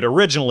to be good.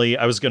 Originally,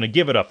 I was going to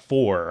give it a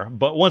 4,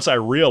 but once I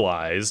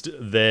realized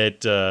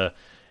that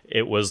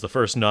it was the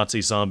first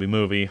Nazi zombie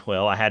movie,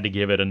 well, I had to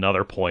give it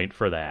another point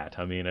for that.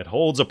 I mean, it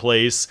holds a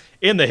place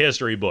in the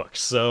history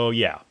books. So,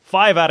 yeah,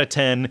 5 out of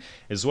 10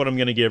 is what I'm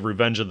going to give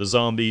Revenge of the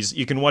Zombies.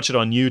 You can watch it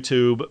on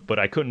YouTube, but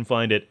I couldn't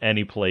find it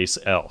anyplace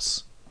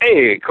else.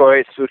 Hey,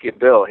 Corey, Spooky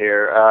Bill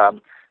here.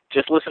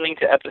 Just listening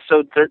to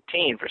episode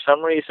 13. For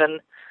some reason,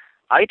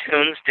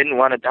 iTunes didn't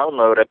want to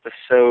download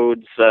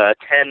episodes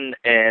 11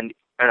 and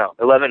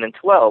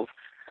 12.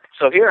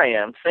 So here I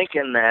am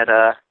thinking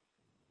that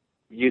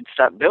you'd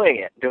stop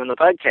doing the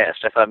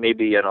podcast. I thought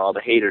maybe all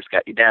the haters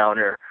got you down,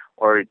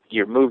 or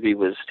your movie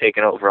was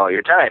taking over all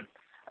your time.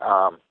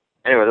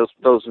 Anyway,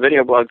 those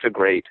video blogs are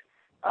great.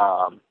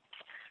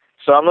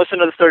 So I'm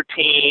listening to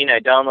 13. I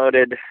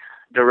downloaded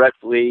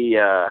directly.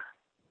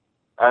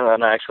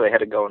 Actually, I had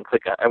to go and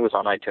click on. I was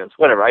on iTunes.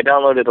 Whatever. I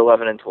downloaded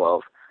 11 and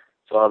 12,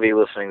 so I'll be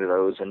listening to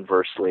those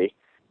inversely.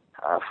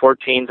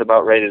 14's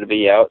about ready to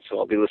be out, so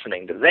I'll be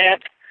listening to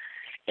that.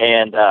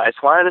 And I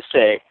just wanted to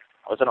say,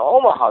 I was in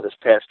Omaha this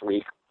past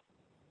week.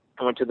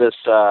 I went to this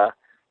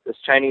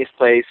Chinese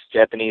place,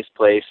 Japanese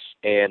place,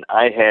 and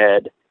I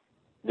had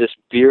this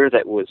beer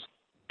that was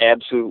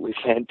absolutely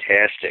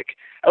fantastic.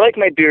 I like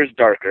my beers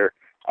darker.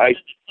 I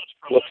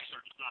pushed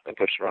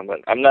the wrong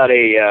button. I'm not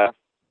a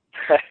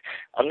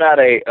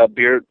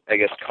beer, I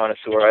guess,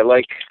 connoisseur. I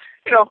like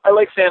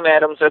Sam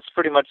Adams. That's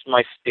pretty much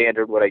my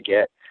standard, what I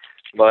get.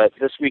 But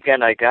this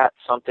weekend I got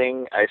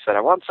something. I said,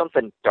 I want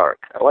something dark.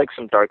 I like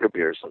some darker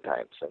beers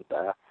sometimes. And,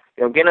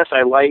 Guinness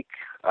I like,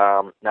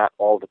 not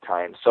all the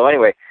time. So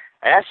anyway,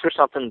 I asked for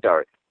something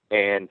dark,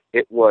 and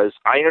it was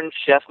Iron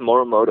Chef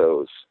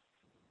Morimoto's.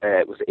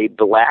 It was a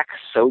black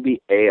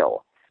Sobe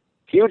ale.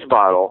 Huge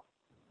bottle.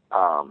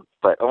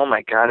 But, oh,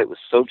 my God, it was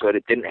so good.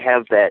 It didn't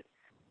have that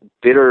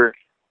bitter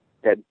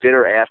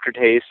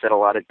aftertaste that a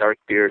lot of dark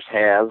beers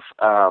have.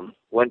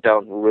 Went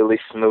down really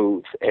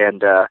smooth.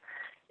 And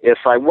if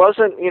I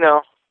wasn't,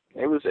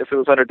 if it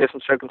was under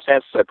different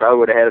circumstances, I probably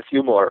would have had a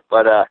few more.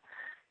 But,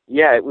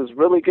 yeah, it was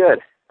really good.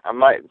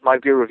 My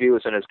beer review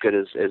isn't as good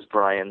as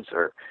Brian's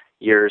or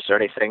yours or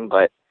anything,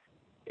 but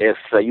if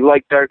you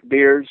like dark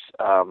beers,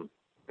 God,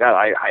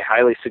 I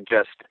highly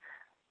suggest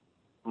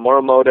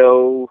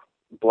Morimoto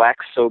Black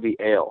Sobe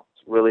Ale.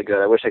 It's really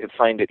good. I wish I could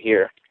find it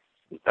here.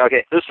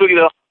 Okay, this is Spooky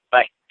Bill.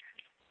 Bye.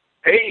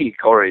 Hey,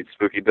 Corey,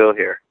 Spooky Bill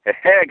here.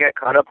 Hey, I got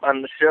caught up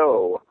on the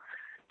show.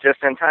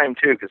 Just in time,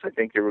 too, because I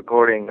think you're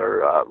recording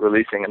or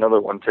releasing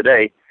another one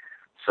today.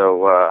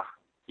 So,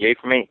 yay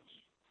for me.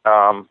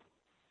 Oh,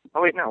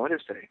 wait, no, what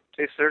is today?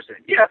 Today's Thursday.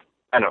 Yeah,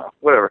 I don't know,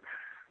 whatever.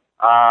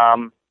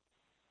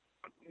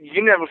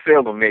 You never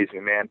fail to amaze me,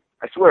 man.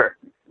 I swear.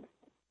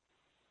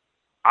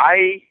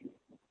 I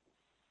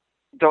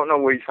don't know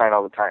where you find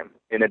all the time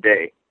in a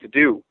day to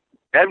do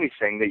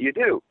everything that you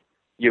do.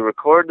 You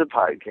record the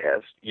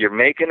podcast, you're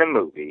making a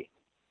movie,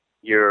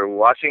 you're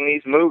watching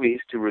these movies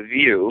to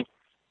review,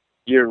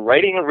 you're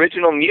writing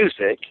original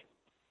music,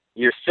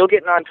 you're still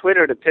getting on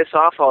Twitter to piss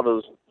off all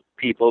those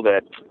people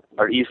that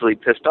are easily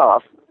pissed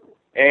off,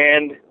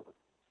 and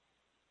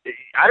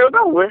I don't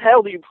know, where the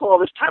hell do you pull all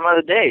this time out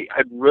of the day?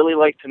 I'd really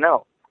like to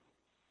know.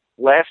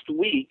 Last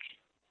week,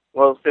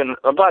 well, it's been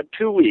about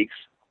 2 weeks,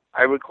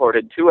 I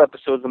recorded 2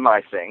 episodes of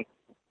my thing,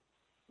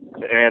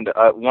 and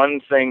one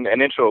thing,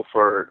 an intro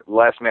for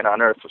Last Man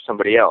on Earth for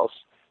somebody else,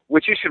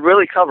 which you should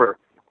really cover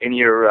in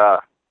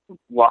your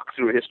walk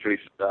through history,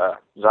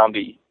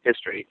 zombie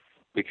history,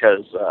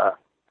 because,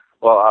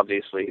 well,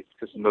 obviously,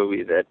 it's a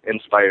movie that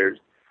inspired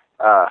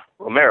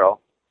Romero,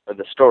 or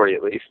the story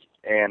at least,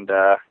 and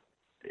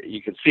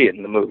you can see it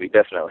in the movie,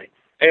 definitely.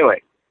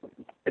 Anyway,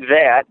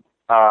 that,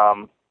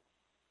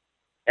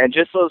 and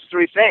just those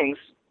 3 things,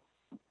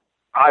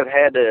 I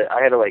had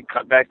to like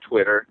cut back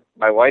Twitter.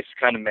 My wife's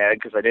kind of mad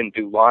because I didn't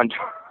do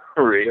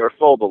laundry or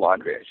fold the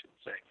laundry, I should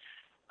say.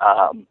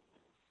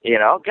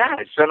 God,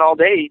 I spent all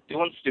day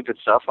doing stupid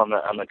stuff on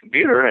the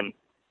computer, and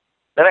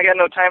then I got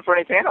no time for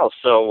anything else.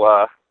 So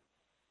I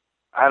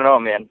don't know,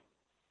 man.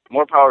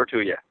 More power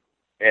to you,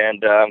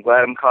 and I'm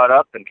glad I'm caught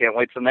up, and can't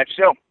wait for the next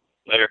show.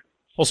 Later.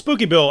 Well,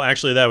 Spooky Bill,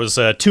 actually, that was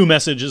 2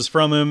 messages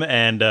from him,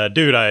 and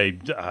dude,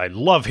 I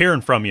love hearing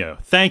from you.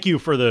 Thank you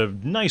for the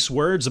nice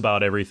words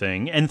about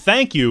everything, and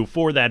thank you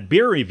for that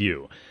beer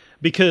review,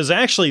 because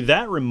actually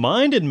that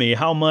reminded me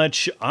how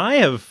much I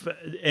have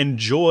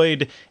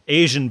enjoyed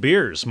Asian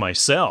beers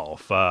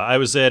myself. I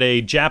was at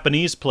a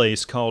Japanese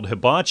place called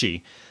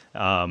Hibachi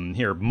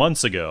here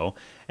months ago,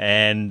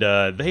 and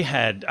they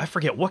had, I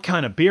forget what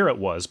kind of beer it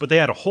was, but they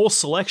had a whole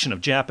selection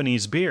of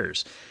Japanese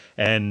beers,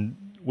 and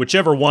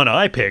whichever one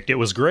I picked, it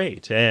was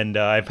great. And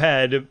I've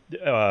had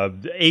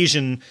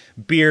Asian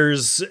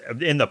beers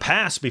in the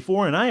past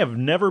before, and I have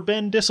never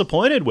been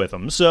disappointed with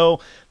them. So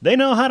they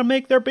know how to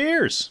make their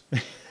beers.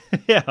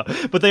 Yeah,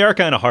 but they are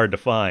kind of hard to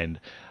find.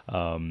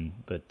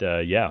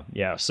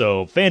 Yeah.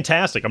 So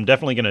fantastic. I'm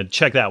definitely going to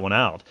check that one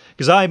out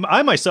because I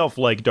myself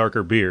like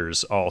darker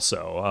beers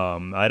also.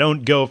 I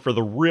don't go for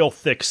the real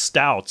thick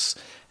stouts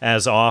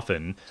as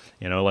often,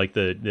 like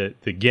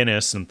the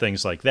Guinness and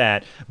things like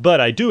that,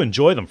 but I do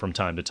enjoy them from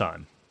time to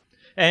time.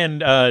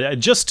 And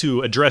just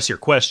to address your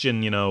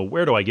question,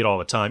 where do I get all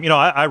the time?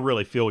 I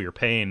really feel your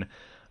pain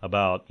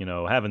about,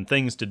 having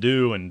things to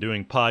do and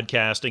doing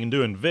podcasting and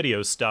doing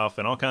video stuff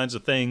and all kinds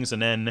of things.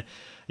 And then,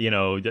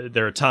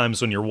 there are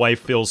times when your wife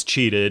feels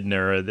cheated and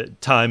there are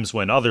times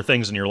when other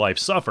things in your life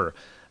suffer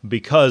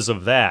because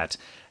of that.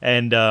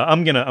 And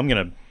I'm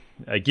going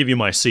to give you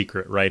my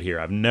secret right here.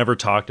 I've never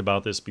talked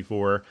about this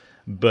before,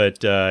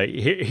 but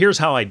here's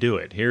how I do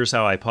it. Here's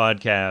how I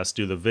podcast,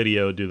 do the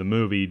video, do the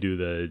movie, do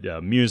the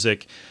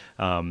music.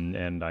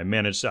 And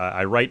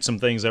I write some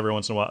things every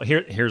once in a while.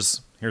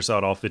 Here's how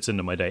it all fits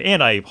into my day.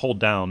 And I hold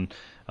down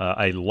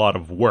a lot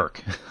of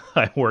work.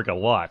 I work a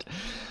lot.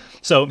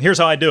 So here's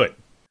how I do it.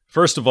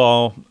 First of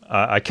all,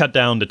 I cut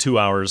down to 2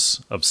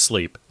 hours of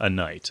sleep a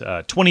night.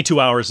 22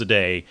 hours a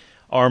day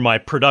are my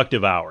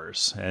productive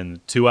hours,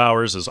 and 2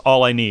 hours is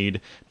all I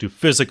need to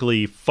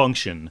physically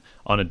function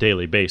on a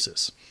daily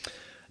basis.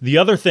 The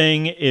other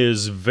thing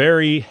is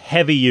very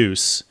heavy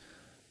use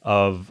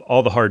of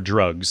all the hard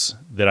drugs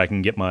that I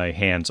can get my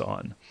hands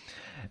on.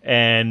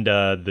 And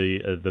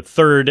the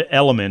third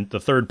element, the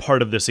third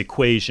part of this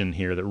equation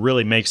here that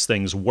really makes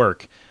things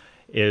work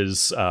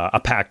is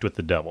a pact with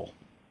the devil.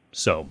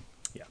 So,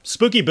 yeah.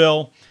 Spooky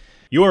Bill,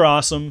 you are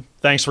awesome.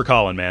 Thanks for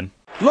calling, man.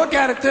 Look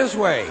at it this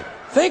way.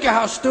 Think of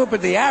how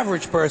stupid the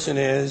average person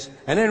is,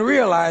 and then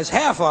realize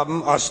half of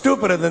them are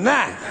stupider than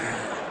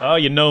that. Oh,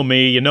 you know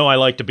me. You know I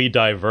like to be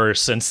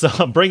diverse, and so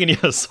I'm bringing you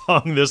a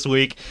song this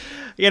week.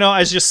 I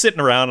was just sitting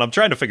around. I'm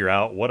trying to figure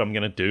out what I'm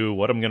going to do,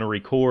 what I'm going to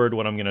record,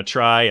 what I'm going to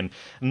try. And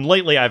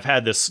lately I've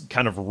had this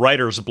kind of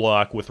writer's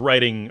block with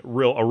writing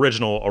real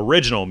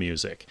original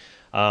music.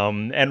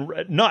 And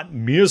not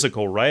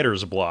musical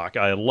writer's block.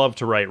 I love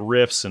to write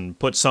riffs and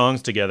put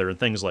songs together and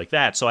things like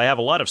that. So I have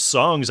a lot of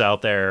songs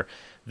out there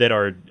that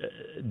are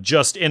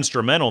just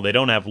instrumental. They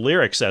don't have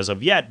lyrics as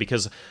of yet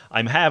because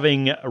I'm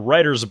having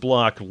writer's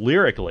block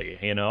lyrically.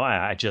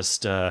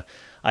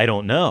 I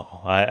don't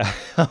know.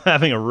 I'm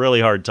having a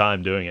really hard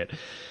time doing it.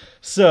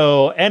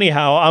 So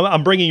anyhow,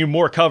 I'm bringing you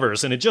more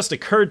covers, and it just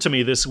occurred to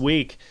me this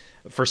week,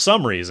 for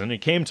some reason, it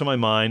came to my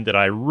mind that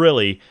I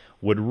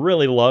would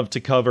really love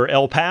to cover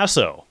El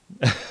Paso.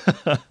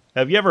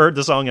 Have you ever heard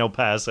the song El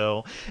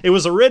Paso? It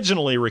was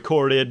originally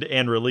recorded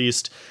and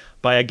released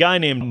by a guy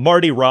named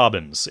Marty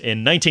Robbins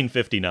in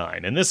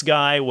 1959. And this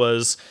guy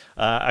was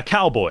a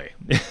cowboy.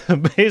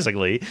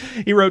 Basically,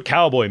 he wrote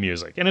cowboy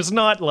music. And it's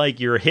not like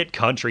your hit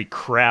country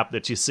crap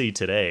that you see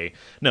today.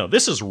 No,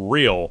 this is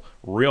real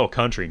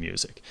country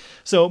music.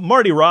 So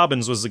Marty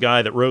Robbins was the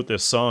guy that wrote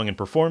this song and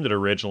performed it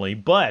originally.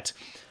 But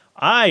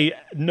I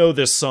know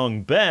this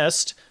song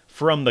best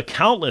from the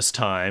countless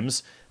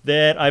times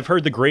that I've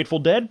heard the Grateful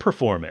Dead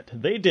perform it.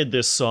 They did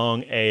this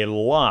song a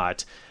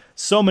lot.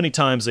 So many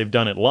times they've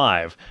done it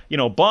live.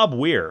 Bob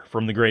Weir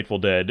from the Grateful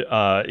Dead,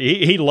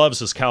 he loves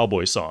his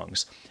cowboy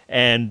songs.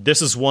 And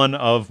this is one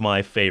of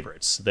my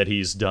favorites that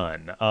he's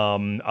done.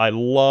 I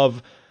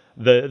love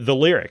the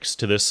lyrics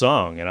to this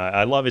song. And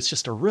I love it's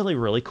just a really,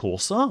 really cool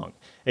song.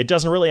 It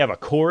doesn't really have a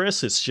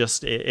chorus.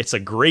 It's a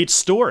great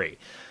story.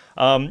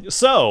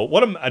 So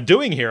what I'm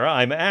doing here,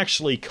 I'm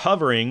actually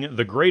covering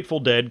the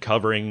Grateful Dead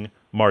covering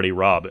Marty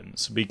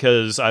Robbins,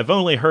 because I've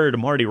only heard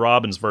Marty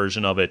Robbins'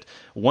 version of it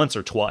once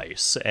or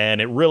twice, and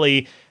it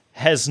really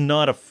has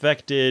not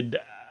affected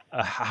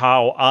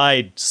how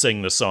I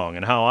sing the song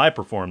and how I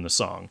perform the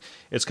song.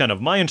 It's kind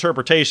of my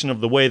interpretation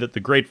of the way that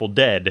the Grateful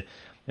Dead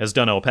has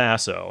done El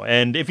Paso.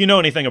 And if you know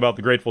anything about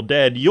the Grateful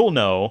Dead, you'll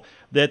know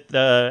that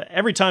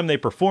every time they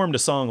performed a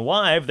song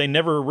live, they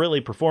never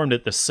really performed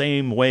it the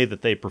same way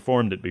that they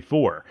performed it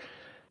before.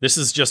 This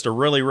is just a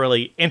really,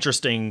 really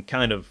interesting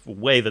kind of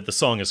way that the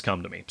song has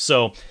come to me.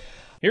 So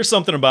here's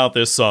something about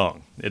this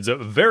song. It's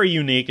very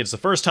unique. It's the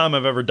first time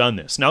I've ever done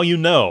this. Now you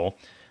know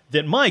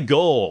that my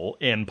goal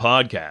in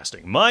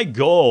podcasting, my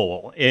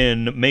goal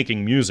in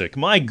making music,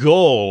 my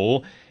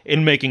goal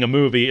in making a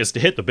movie is to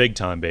hit the big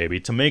time, baby,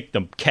 to make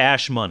the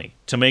cash money,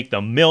 to make the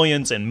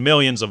millions and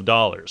millions of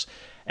dollars.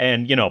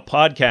 And,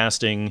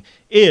 podcasting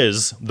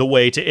is the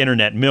way to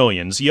internet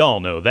millions.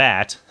 Y'all know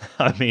that.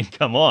 I mean,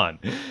 come on.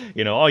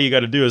 All you got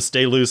to do is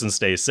stay loose and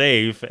stay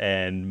safe,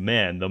 and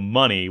man, the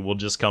money will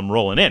just come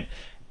rolling in.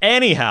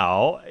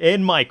 Anyhow,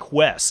 in my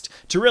quest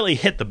to really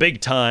hit the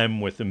big time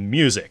with the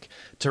music,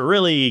 to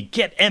really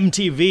get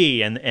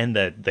MTV and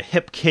the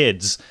hip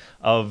kids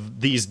of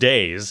these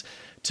days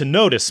to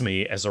notice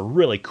me as a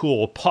really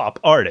cool pop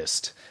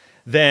artist,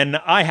 then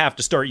I have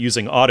to start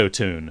using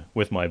autotune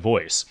with my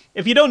voice.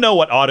 If you don't know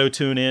what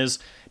autotune is,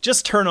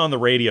 just turn on the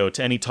radio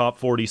to any top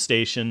 40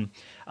 station,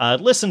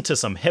 listen to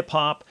some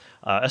hip-hop,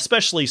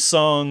 especially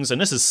songs,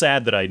 and this is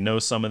sad that I know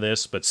some of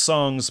this, but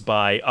songs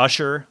by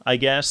Usher, I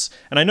guess.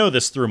 And I know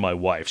this through my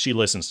wife. She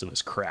listens to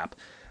this crap.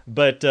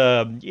 But, there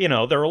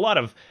are a lot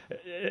of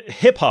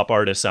hip-hop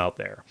artists out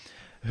there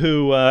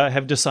who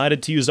have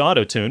decided to use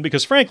autotune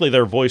because, frankly,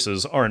 their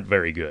voices aren't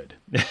very good.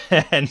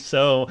 And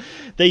so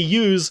they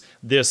use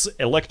this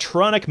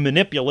electronic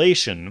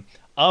manipulation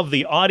of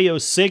the audio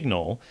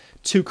signal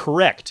to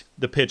correct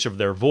the pitch of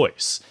their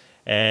voice.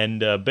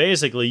 And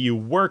basically, you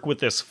work with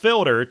this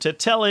filter to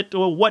tell it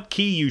what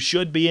key you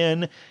should be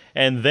in,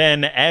 and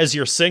then as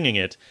you're singing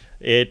it,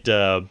 it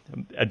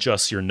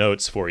adjusts your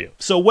notes for you.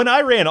 So when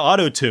I ran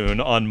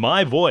autotune on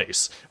my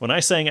voice, when I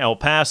sang El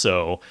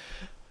Paso,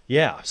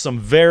 yeah, some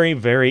very,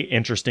 very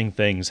interesting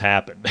things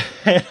happened.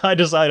 And I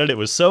decided it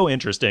was so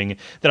interesting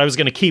that I was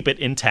going to keep it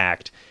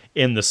intact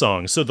in the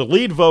song. So the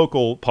lead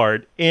vocal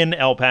part in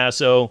El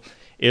Paso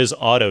is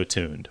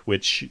auto-tuned,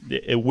 which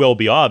it will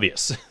be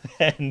obvious.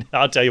 And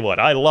I'll tell you what,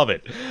 I love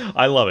it.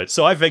 I love it.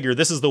 So I figure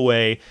this is the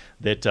way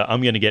that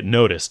I'm going to get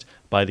noticed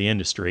by the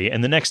industry.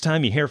 And the next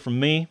time you hear from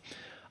me,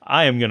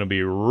 I am going to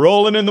be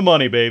rolling in the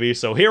money, baby.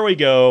 So here we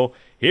go.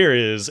 Here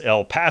is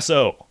El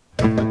Paso.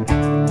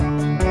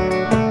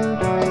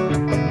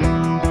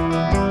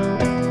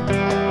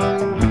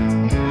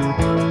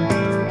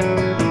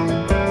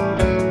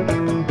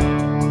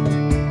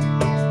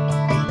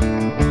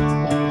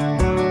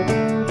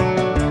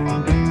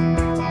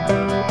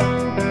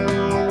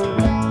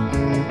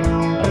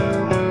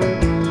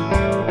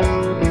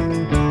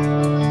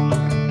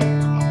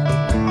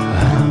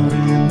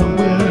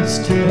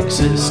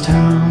 Texas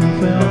town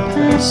of El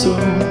Paso,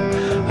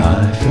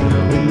 I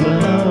fell in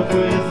love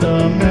with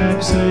a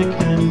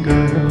Mexican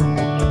girl.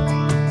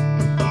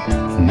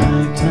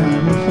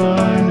 Nighttime would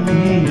find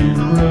me in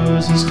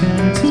Rose's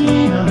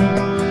Cantina.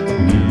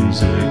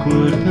 Music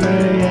would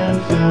play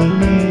and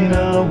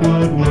Felina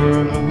would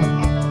whirl.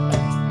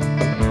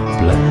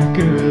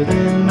 Blacker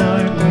than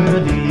night were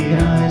the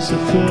eyes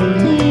of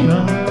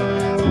Felina,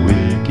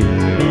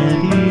 wicked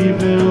and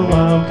evil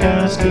while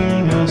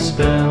casting a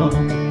spell.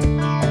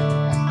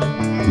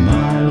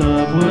 My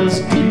love was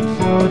deep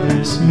for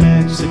this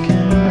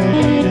Mexican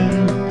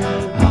maiden.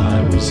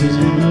 I was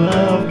in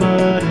love,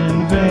 but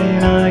in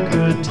vain I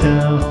could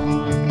tell.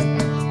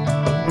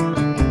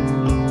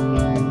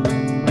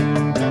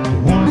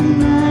 One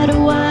night a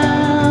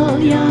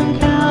wild young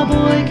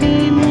cowboy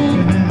came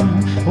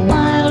in,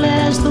 wild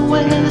as the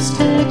West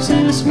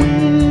Texas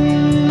wind,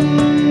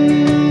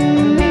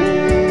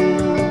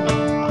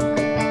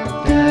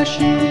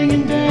 dashing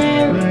and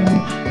daring,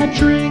 a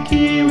drink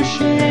he was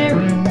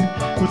sharing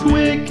with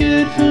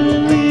wicked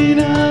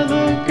Felina,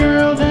 the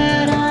girl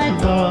that I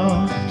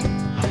loved.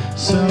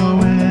 So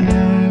in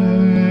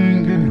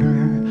anger,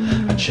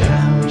 I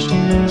challenged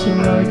his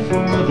right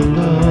for the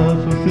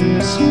love of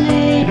this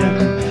maiden.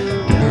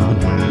 Down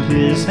went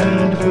his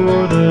hand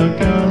for the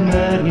gun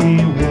that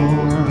he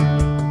wore.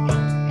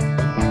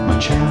 My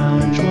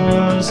challenge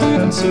was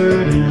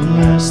answered in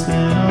less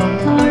than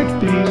a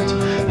heartbeat.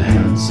 A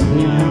handsome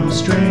young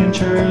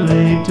stranger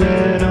lay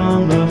dead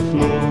on the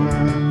floor.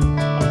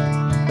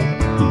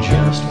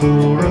 Just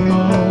for a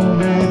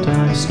moment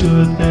I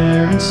stood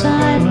there in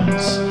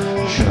silence,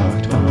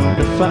 shocked by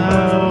the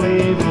foul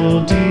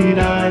evil deed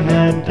I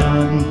had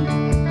done.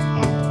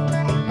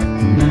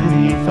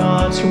 Many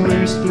thoughts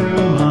raced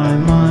through my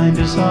mind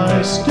as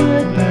I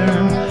stood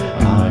there.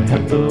 I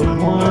had but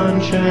one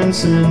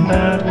chance and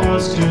that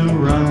was to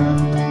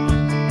run.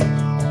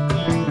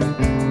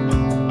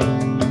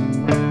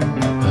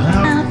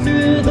 Out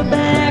through the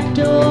back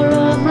door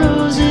of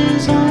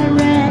Rose's I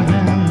ran,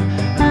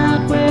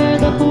 where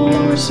the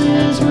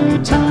horses were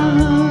tied.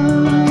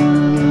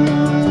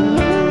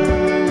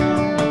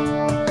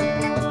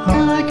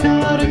 I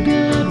caught a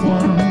good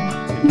one,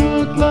 it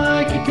looked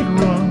like it could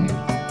run.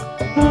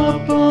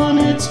 Up on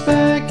its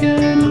back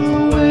and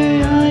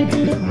away I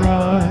did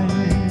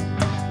ride,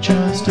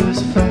 just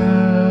as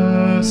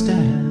fast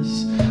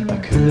as I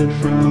could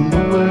from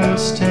the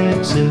West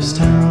Texas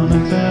town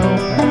of El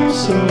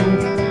Paso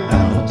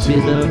out to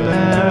the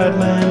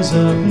Badlands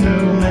of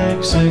New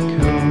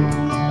Mexico.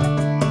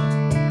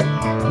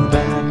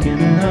 Back in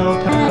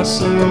El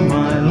Paso,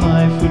 my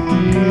life would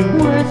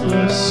be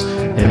worthless.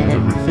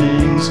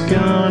 Everything's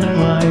gone in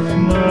life,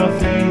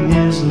 nothing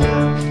is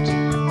left.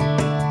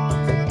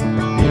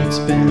 It's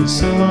been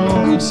so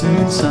long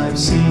since I've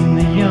seen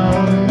the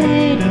young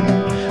maiden.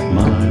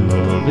 My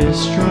love is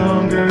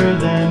stronger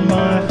than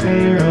my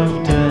fear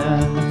of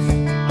death.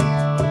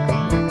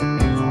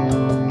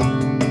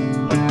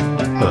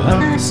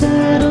 I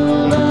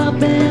settled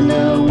up and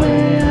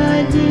away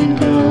I did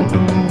go,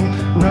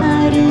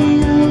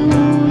 riding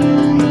alone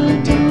in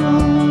the dark.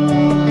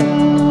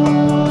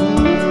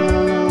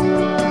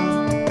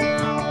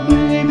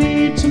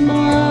 Maybe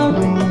tomorrow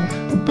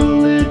a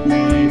bullet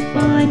may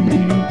find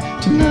me.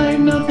 Tonight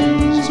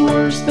nothing's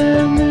worse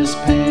than this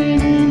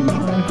pain in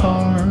my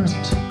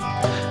heart.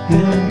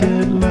 And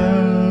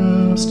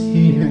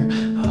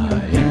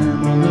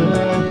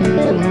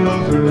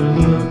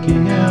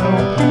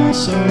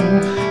so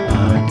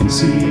I can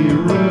see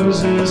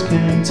Rose's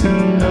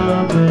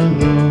cantina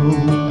below.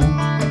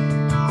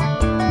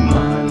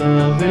 My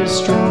love is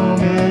strong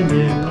and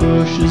it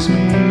pushes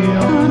me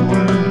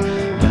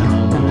onward.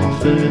 Down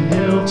off the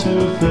hill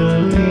to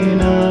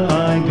Felina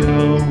I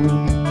go.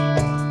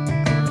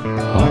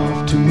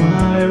 Off to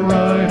my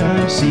right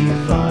I see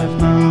 5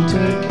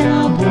 mounted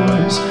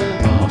cowboys.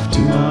 Off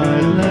to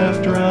my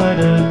left, right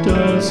a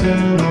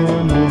dozen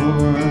or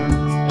more.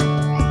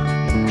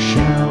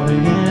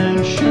 Shouting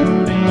and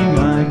shooting,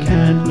 I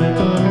can't let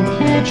them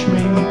catch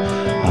me.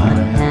 I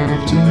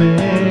have to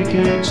make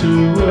it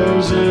to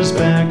Rose's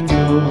back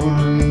door.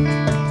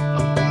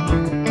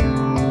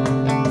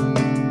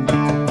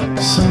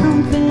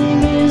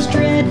 Something is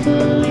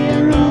dreadfully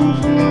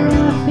wrong, for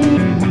I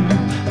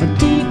feel a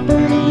deep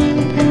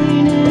burning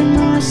pain in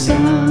my side.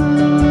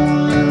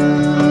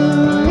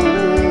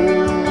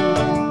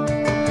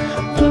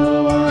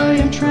 Though I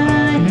am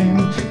trying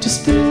to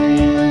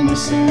stay in the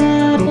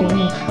saddle,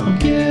 I'm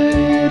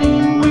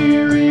getting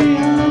weary,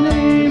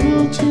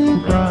 unable to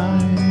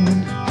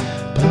ride.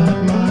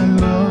 But my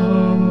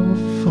love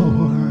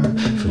for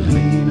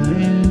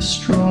Felina is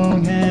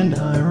strong, and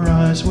I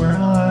rise where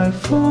I've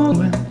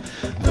fallen.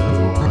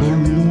 Though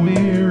I'm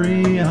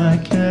weary, I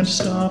can't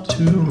stop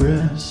to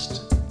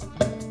rest.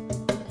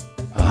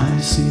 I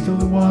see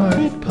the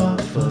white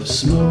puff of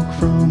smoke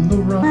from the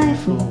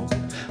rifle.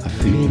 I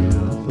feel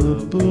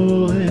the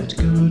bullet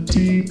go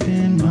deep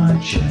in my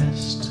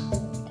chest.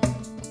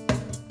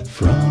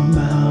 From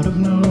out of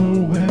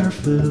nowhere,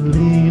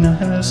 Felina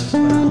has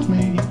found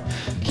me,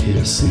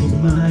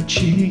 kissing my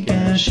cheek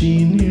as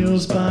she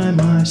kneels by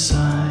my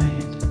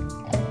side.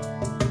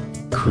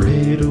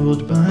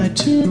 Cradled by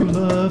 2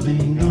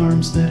 loving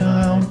arms that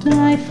I'll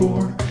die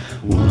for.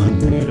 One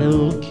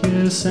little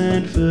kiss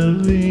and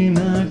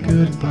Felina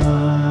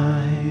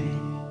goodbye.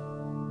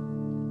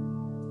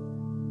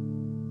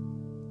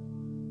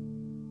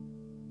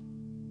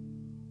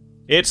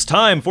 It's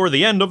time for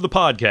the end of the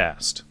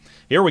podcast.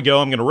 Here we go.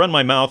 I'm going to run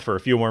my mouth for a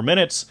few more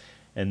minutes,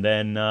 and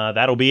then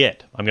that'll be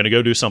it. I'm going to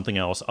go do something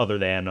else other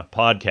than a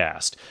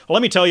podcast. Well,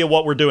 let me tell you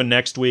what we're doing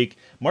next week.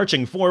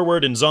 Marching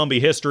forward in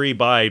zombie history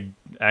by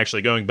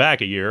actually going back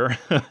a year.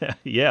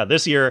 Yeah,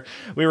 this week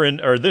we were in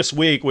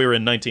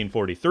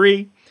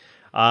 1943.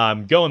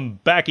 Going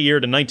back a year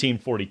to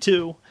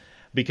 1942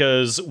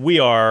 because we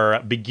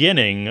are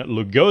beginning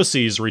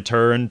Lugosi's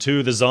return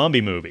to the zombie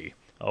movie.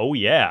 Oh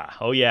yeah,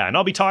 and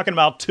I'll be talking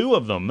about 2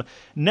 of them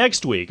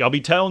next week. I'll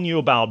be telling you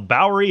about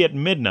Bowery at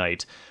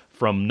Midnight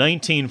from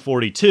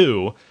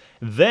 1942,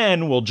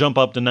 then we'll jump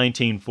up to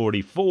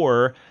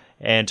 1944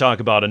 and talk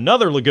about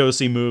another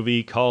Lugosi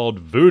movie called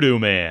Voodoo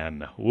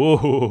Man.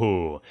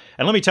 Woohoo!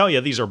 And let me tell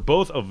you, these are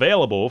both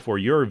available for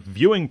your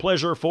viewing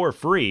pleasure for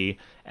free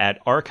at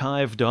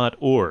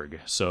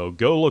archive.org. So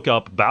go look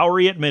up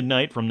Bowery at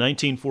Midnight from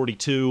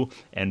 1942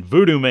 and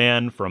Voodoo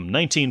Man from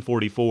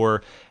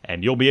 1944,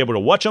 and you'll be able to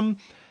watch them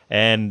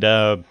and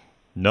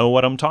know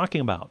what I'm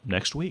talking about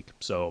next week.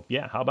 So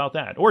yeah, how about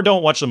that? Or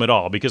don't watch them at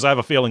all, because I have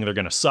a feeling they're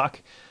going to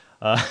suck.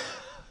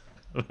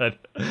 But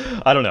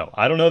I don't know.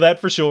 I don't know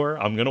that for sure.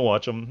 I'm going to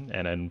watch them,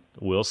 and then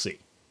we'll see.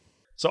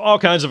 So all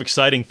kinds of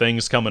exciting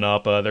things coming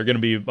up. There are going to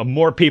be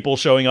more people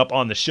showing up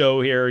on the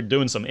show here,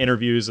 doing some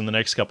interviews in the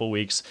next couple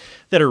weeks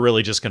that are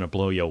really just going to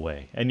blow you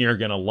away, and you're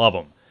going to love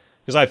them.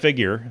 Because I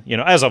figure,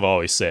 as I've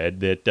always said,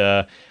 that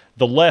the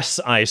less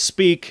I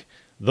speak,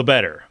 the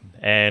better.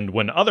 And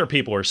when other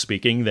people are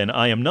speaking, then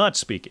I am not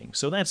speaking.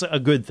 So that's a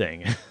good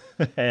thing.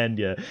 And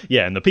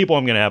and the people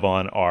I'm going to have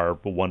on are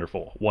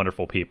wonderful,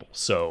 wonderful people.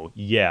 So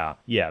yeah,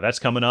 that's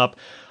coming up.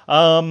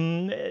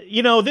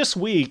 This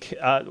week,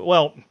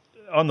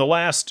 on the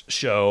last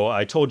show,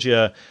 I told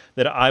you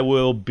that I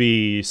will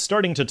be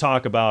starting to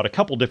talk about a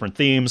couple different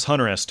themes,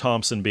 Hunter S.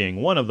 Thompson being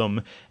one of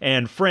them,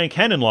 and Frank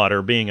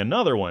Henenlotter being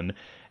another one.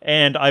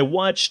 And I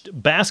watched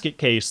Basket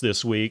Case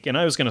this week, and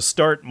I was going to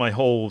start my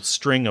whole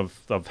string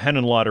of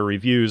Henenlotter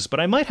reviews, but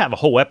I might have a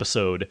whole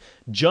episode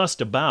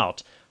just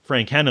about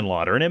Frank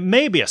Henenlotter, and it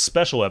may be a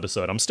special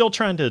episode. I'm still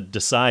trying to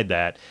decide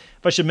that.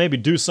 If I should maybe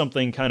do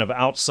something kind of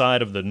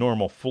outside of the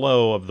normal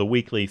flow of the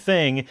weekly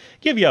thing,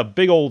 give you a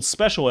big old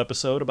special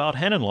episode about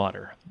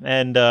Henenlotter.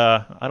 And,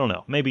 I don't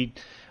know, maybe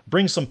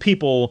bring some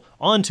people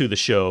onto the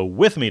show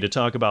with me to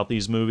talk about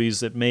these movies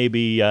that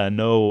maybe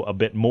know a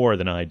bit more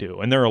than I do.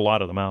 And there are a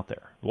lot of them out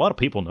there. A lot of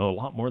people know a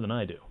lot more than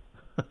I do.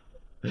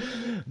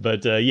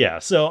 But,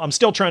 so I'm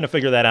still trying to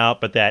figure that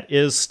out, but that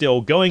is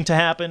still going to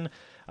happen.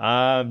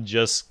 I'm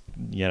just,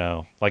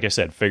 like I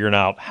said, figuring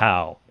out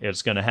how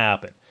it's going to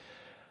happen.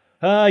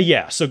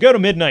 So go to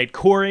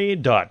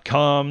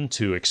MidnightCorey.com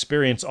to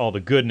experience all the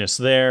goodness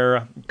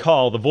there.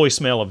 Call the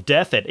voicemail of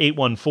death at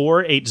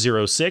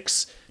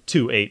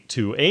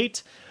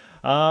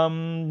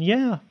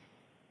 814-806-2828.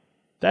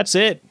 That's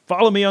it.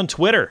 Follow me on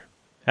Twitter.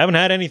 Haven't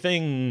had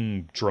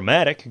anything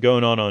dramatic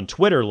going on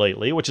Twitter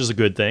lately, which is a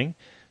good thing.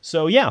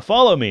 So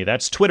follow me.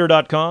 That's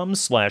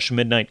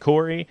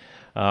twitter.com/MidnightCorey.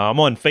 I'm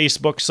on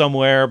Facebook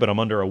somewhere, but I'm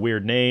under a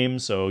weird name,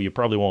 so you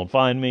probably won't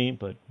find me.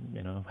 But,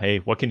 hey,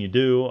 what can you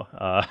do?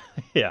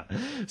 Yeah.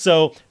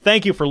 So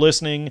thank you for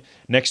listening.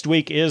 Next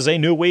week is a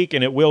new week,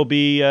 and it will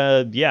be,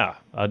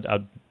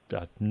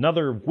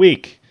 another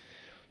week.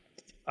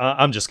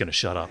 I'm just going to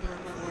shut up.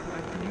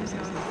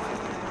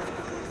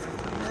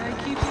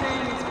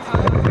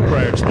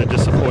 Prior to the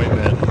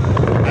disappointment,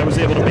 I was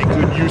able to make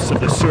good use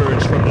of the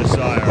surge from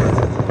desire.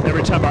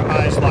 Every time our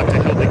eyes locked,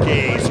 I held the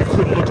gaze. You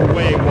couldn't look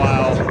away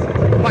while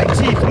my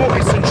teeth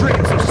moisten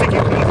dreams of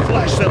sinking through the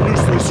flesh that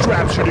loosely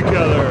straps you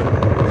together.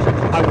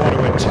 I want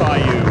to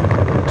untie you,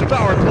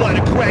 devour blood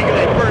and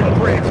coagulate burden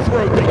brave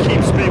throat that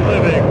keeps me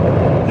living.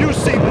 You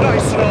seem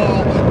nice and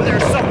all, but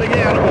there's something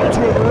animal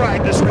to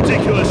override this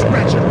ridiculous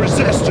wretched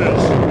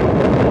resistance.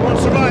 Won't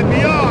survive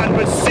beyond,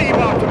 but seem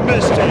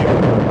optimistic.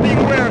 Being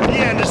aware of the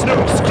end is no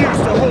excuse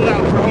to hold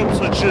out for hope's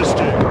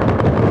logistic.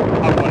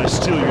 I want to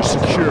steal your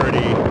security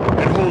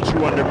and hold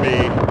you under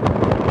me.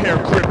 Hair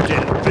gripped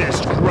in,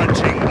 fist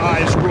grunting,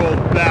 eyes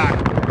rolled back,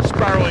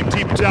 spiraling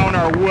deep down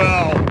our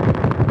well.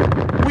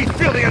 We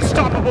feel the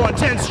unstoppable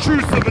intense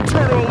truths of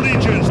eternal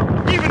allegiance,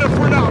 even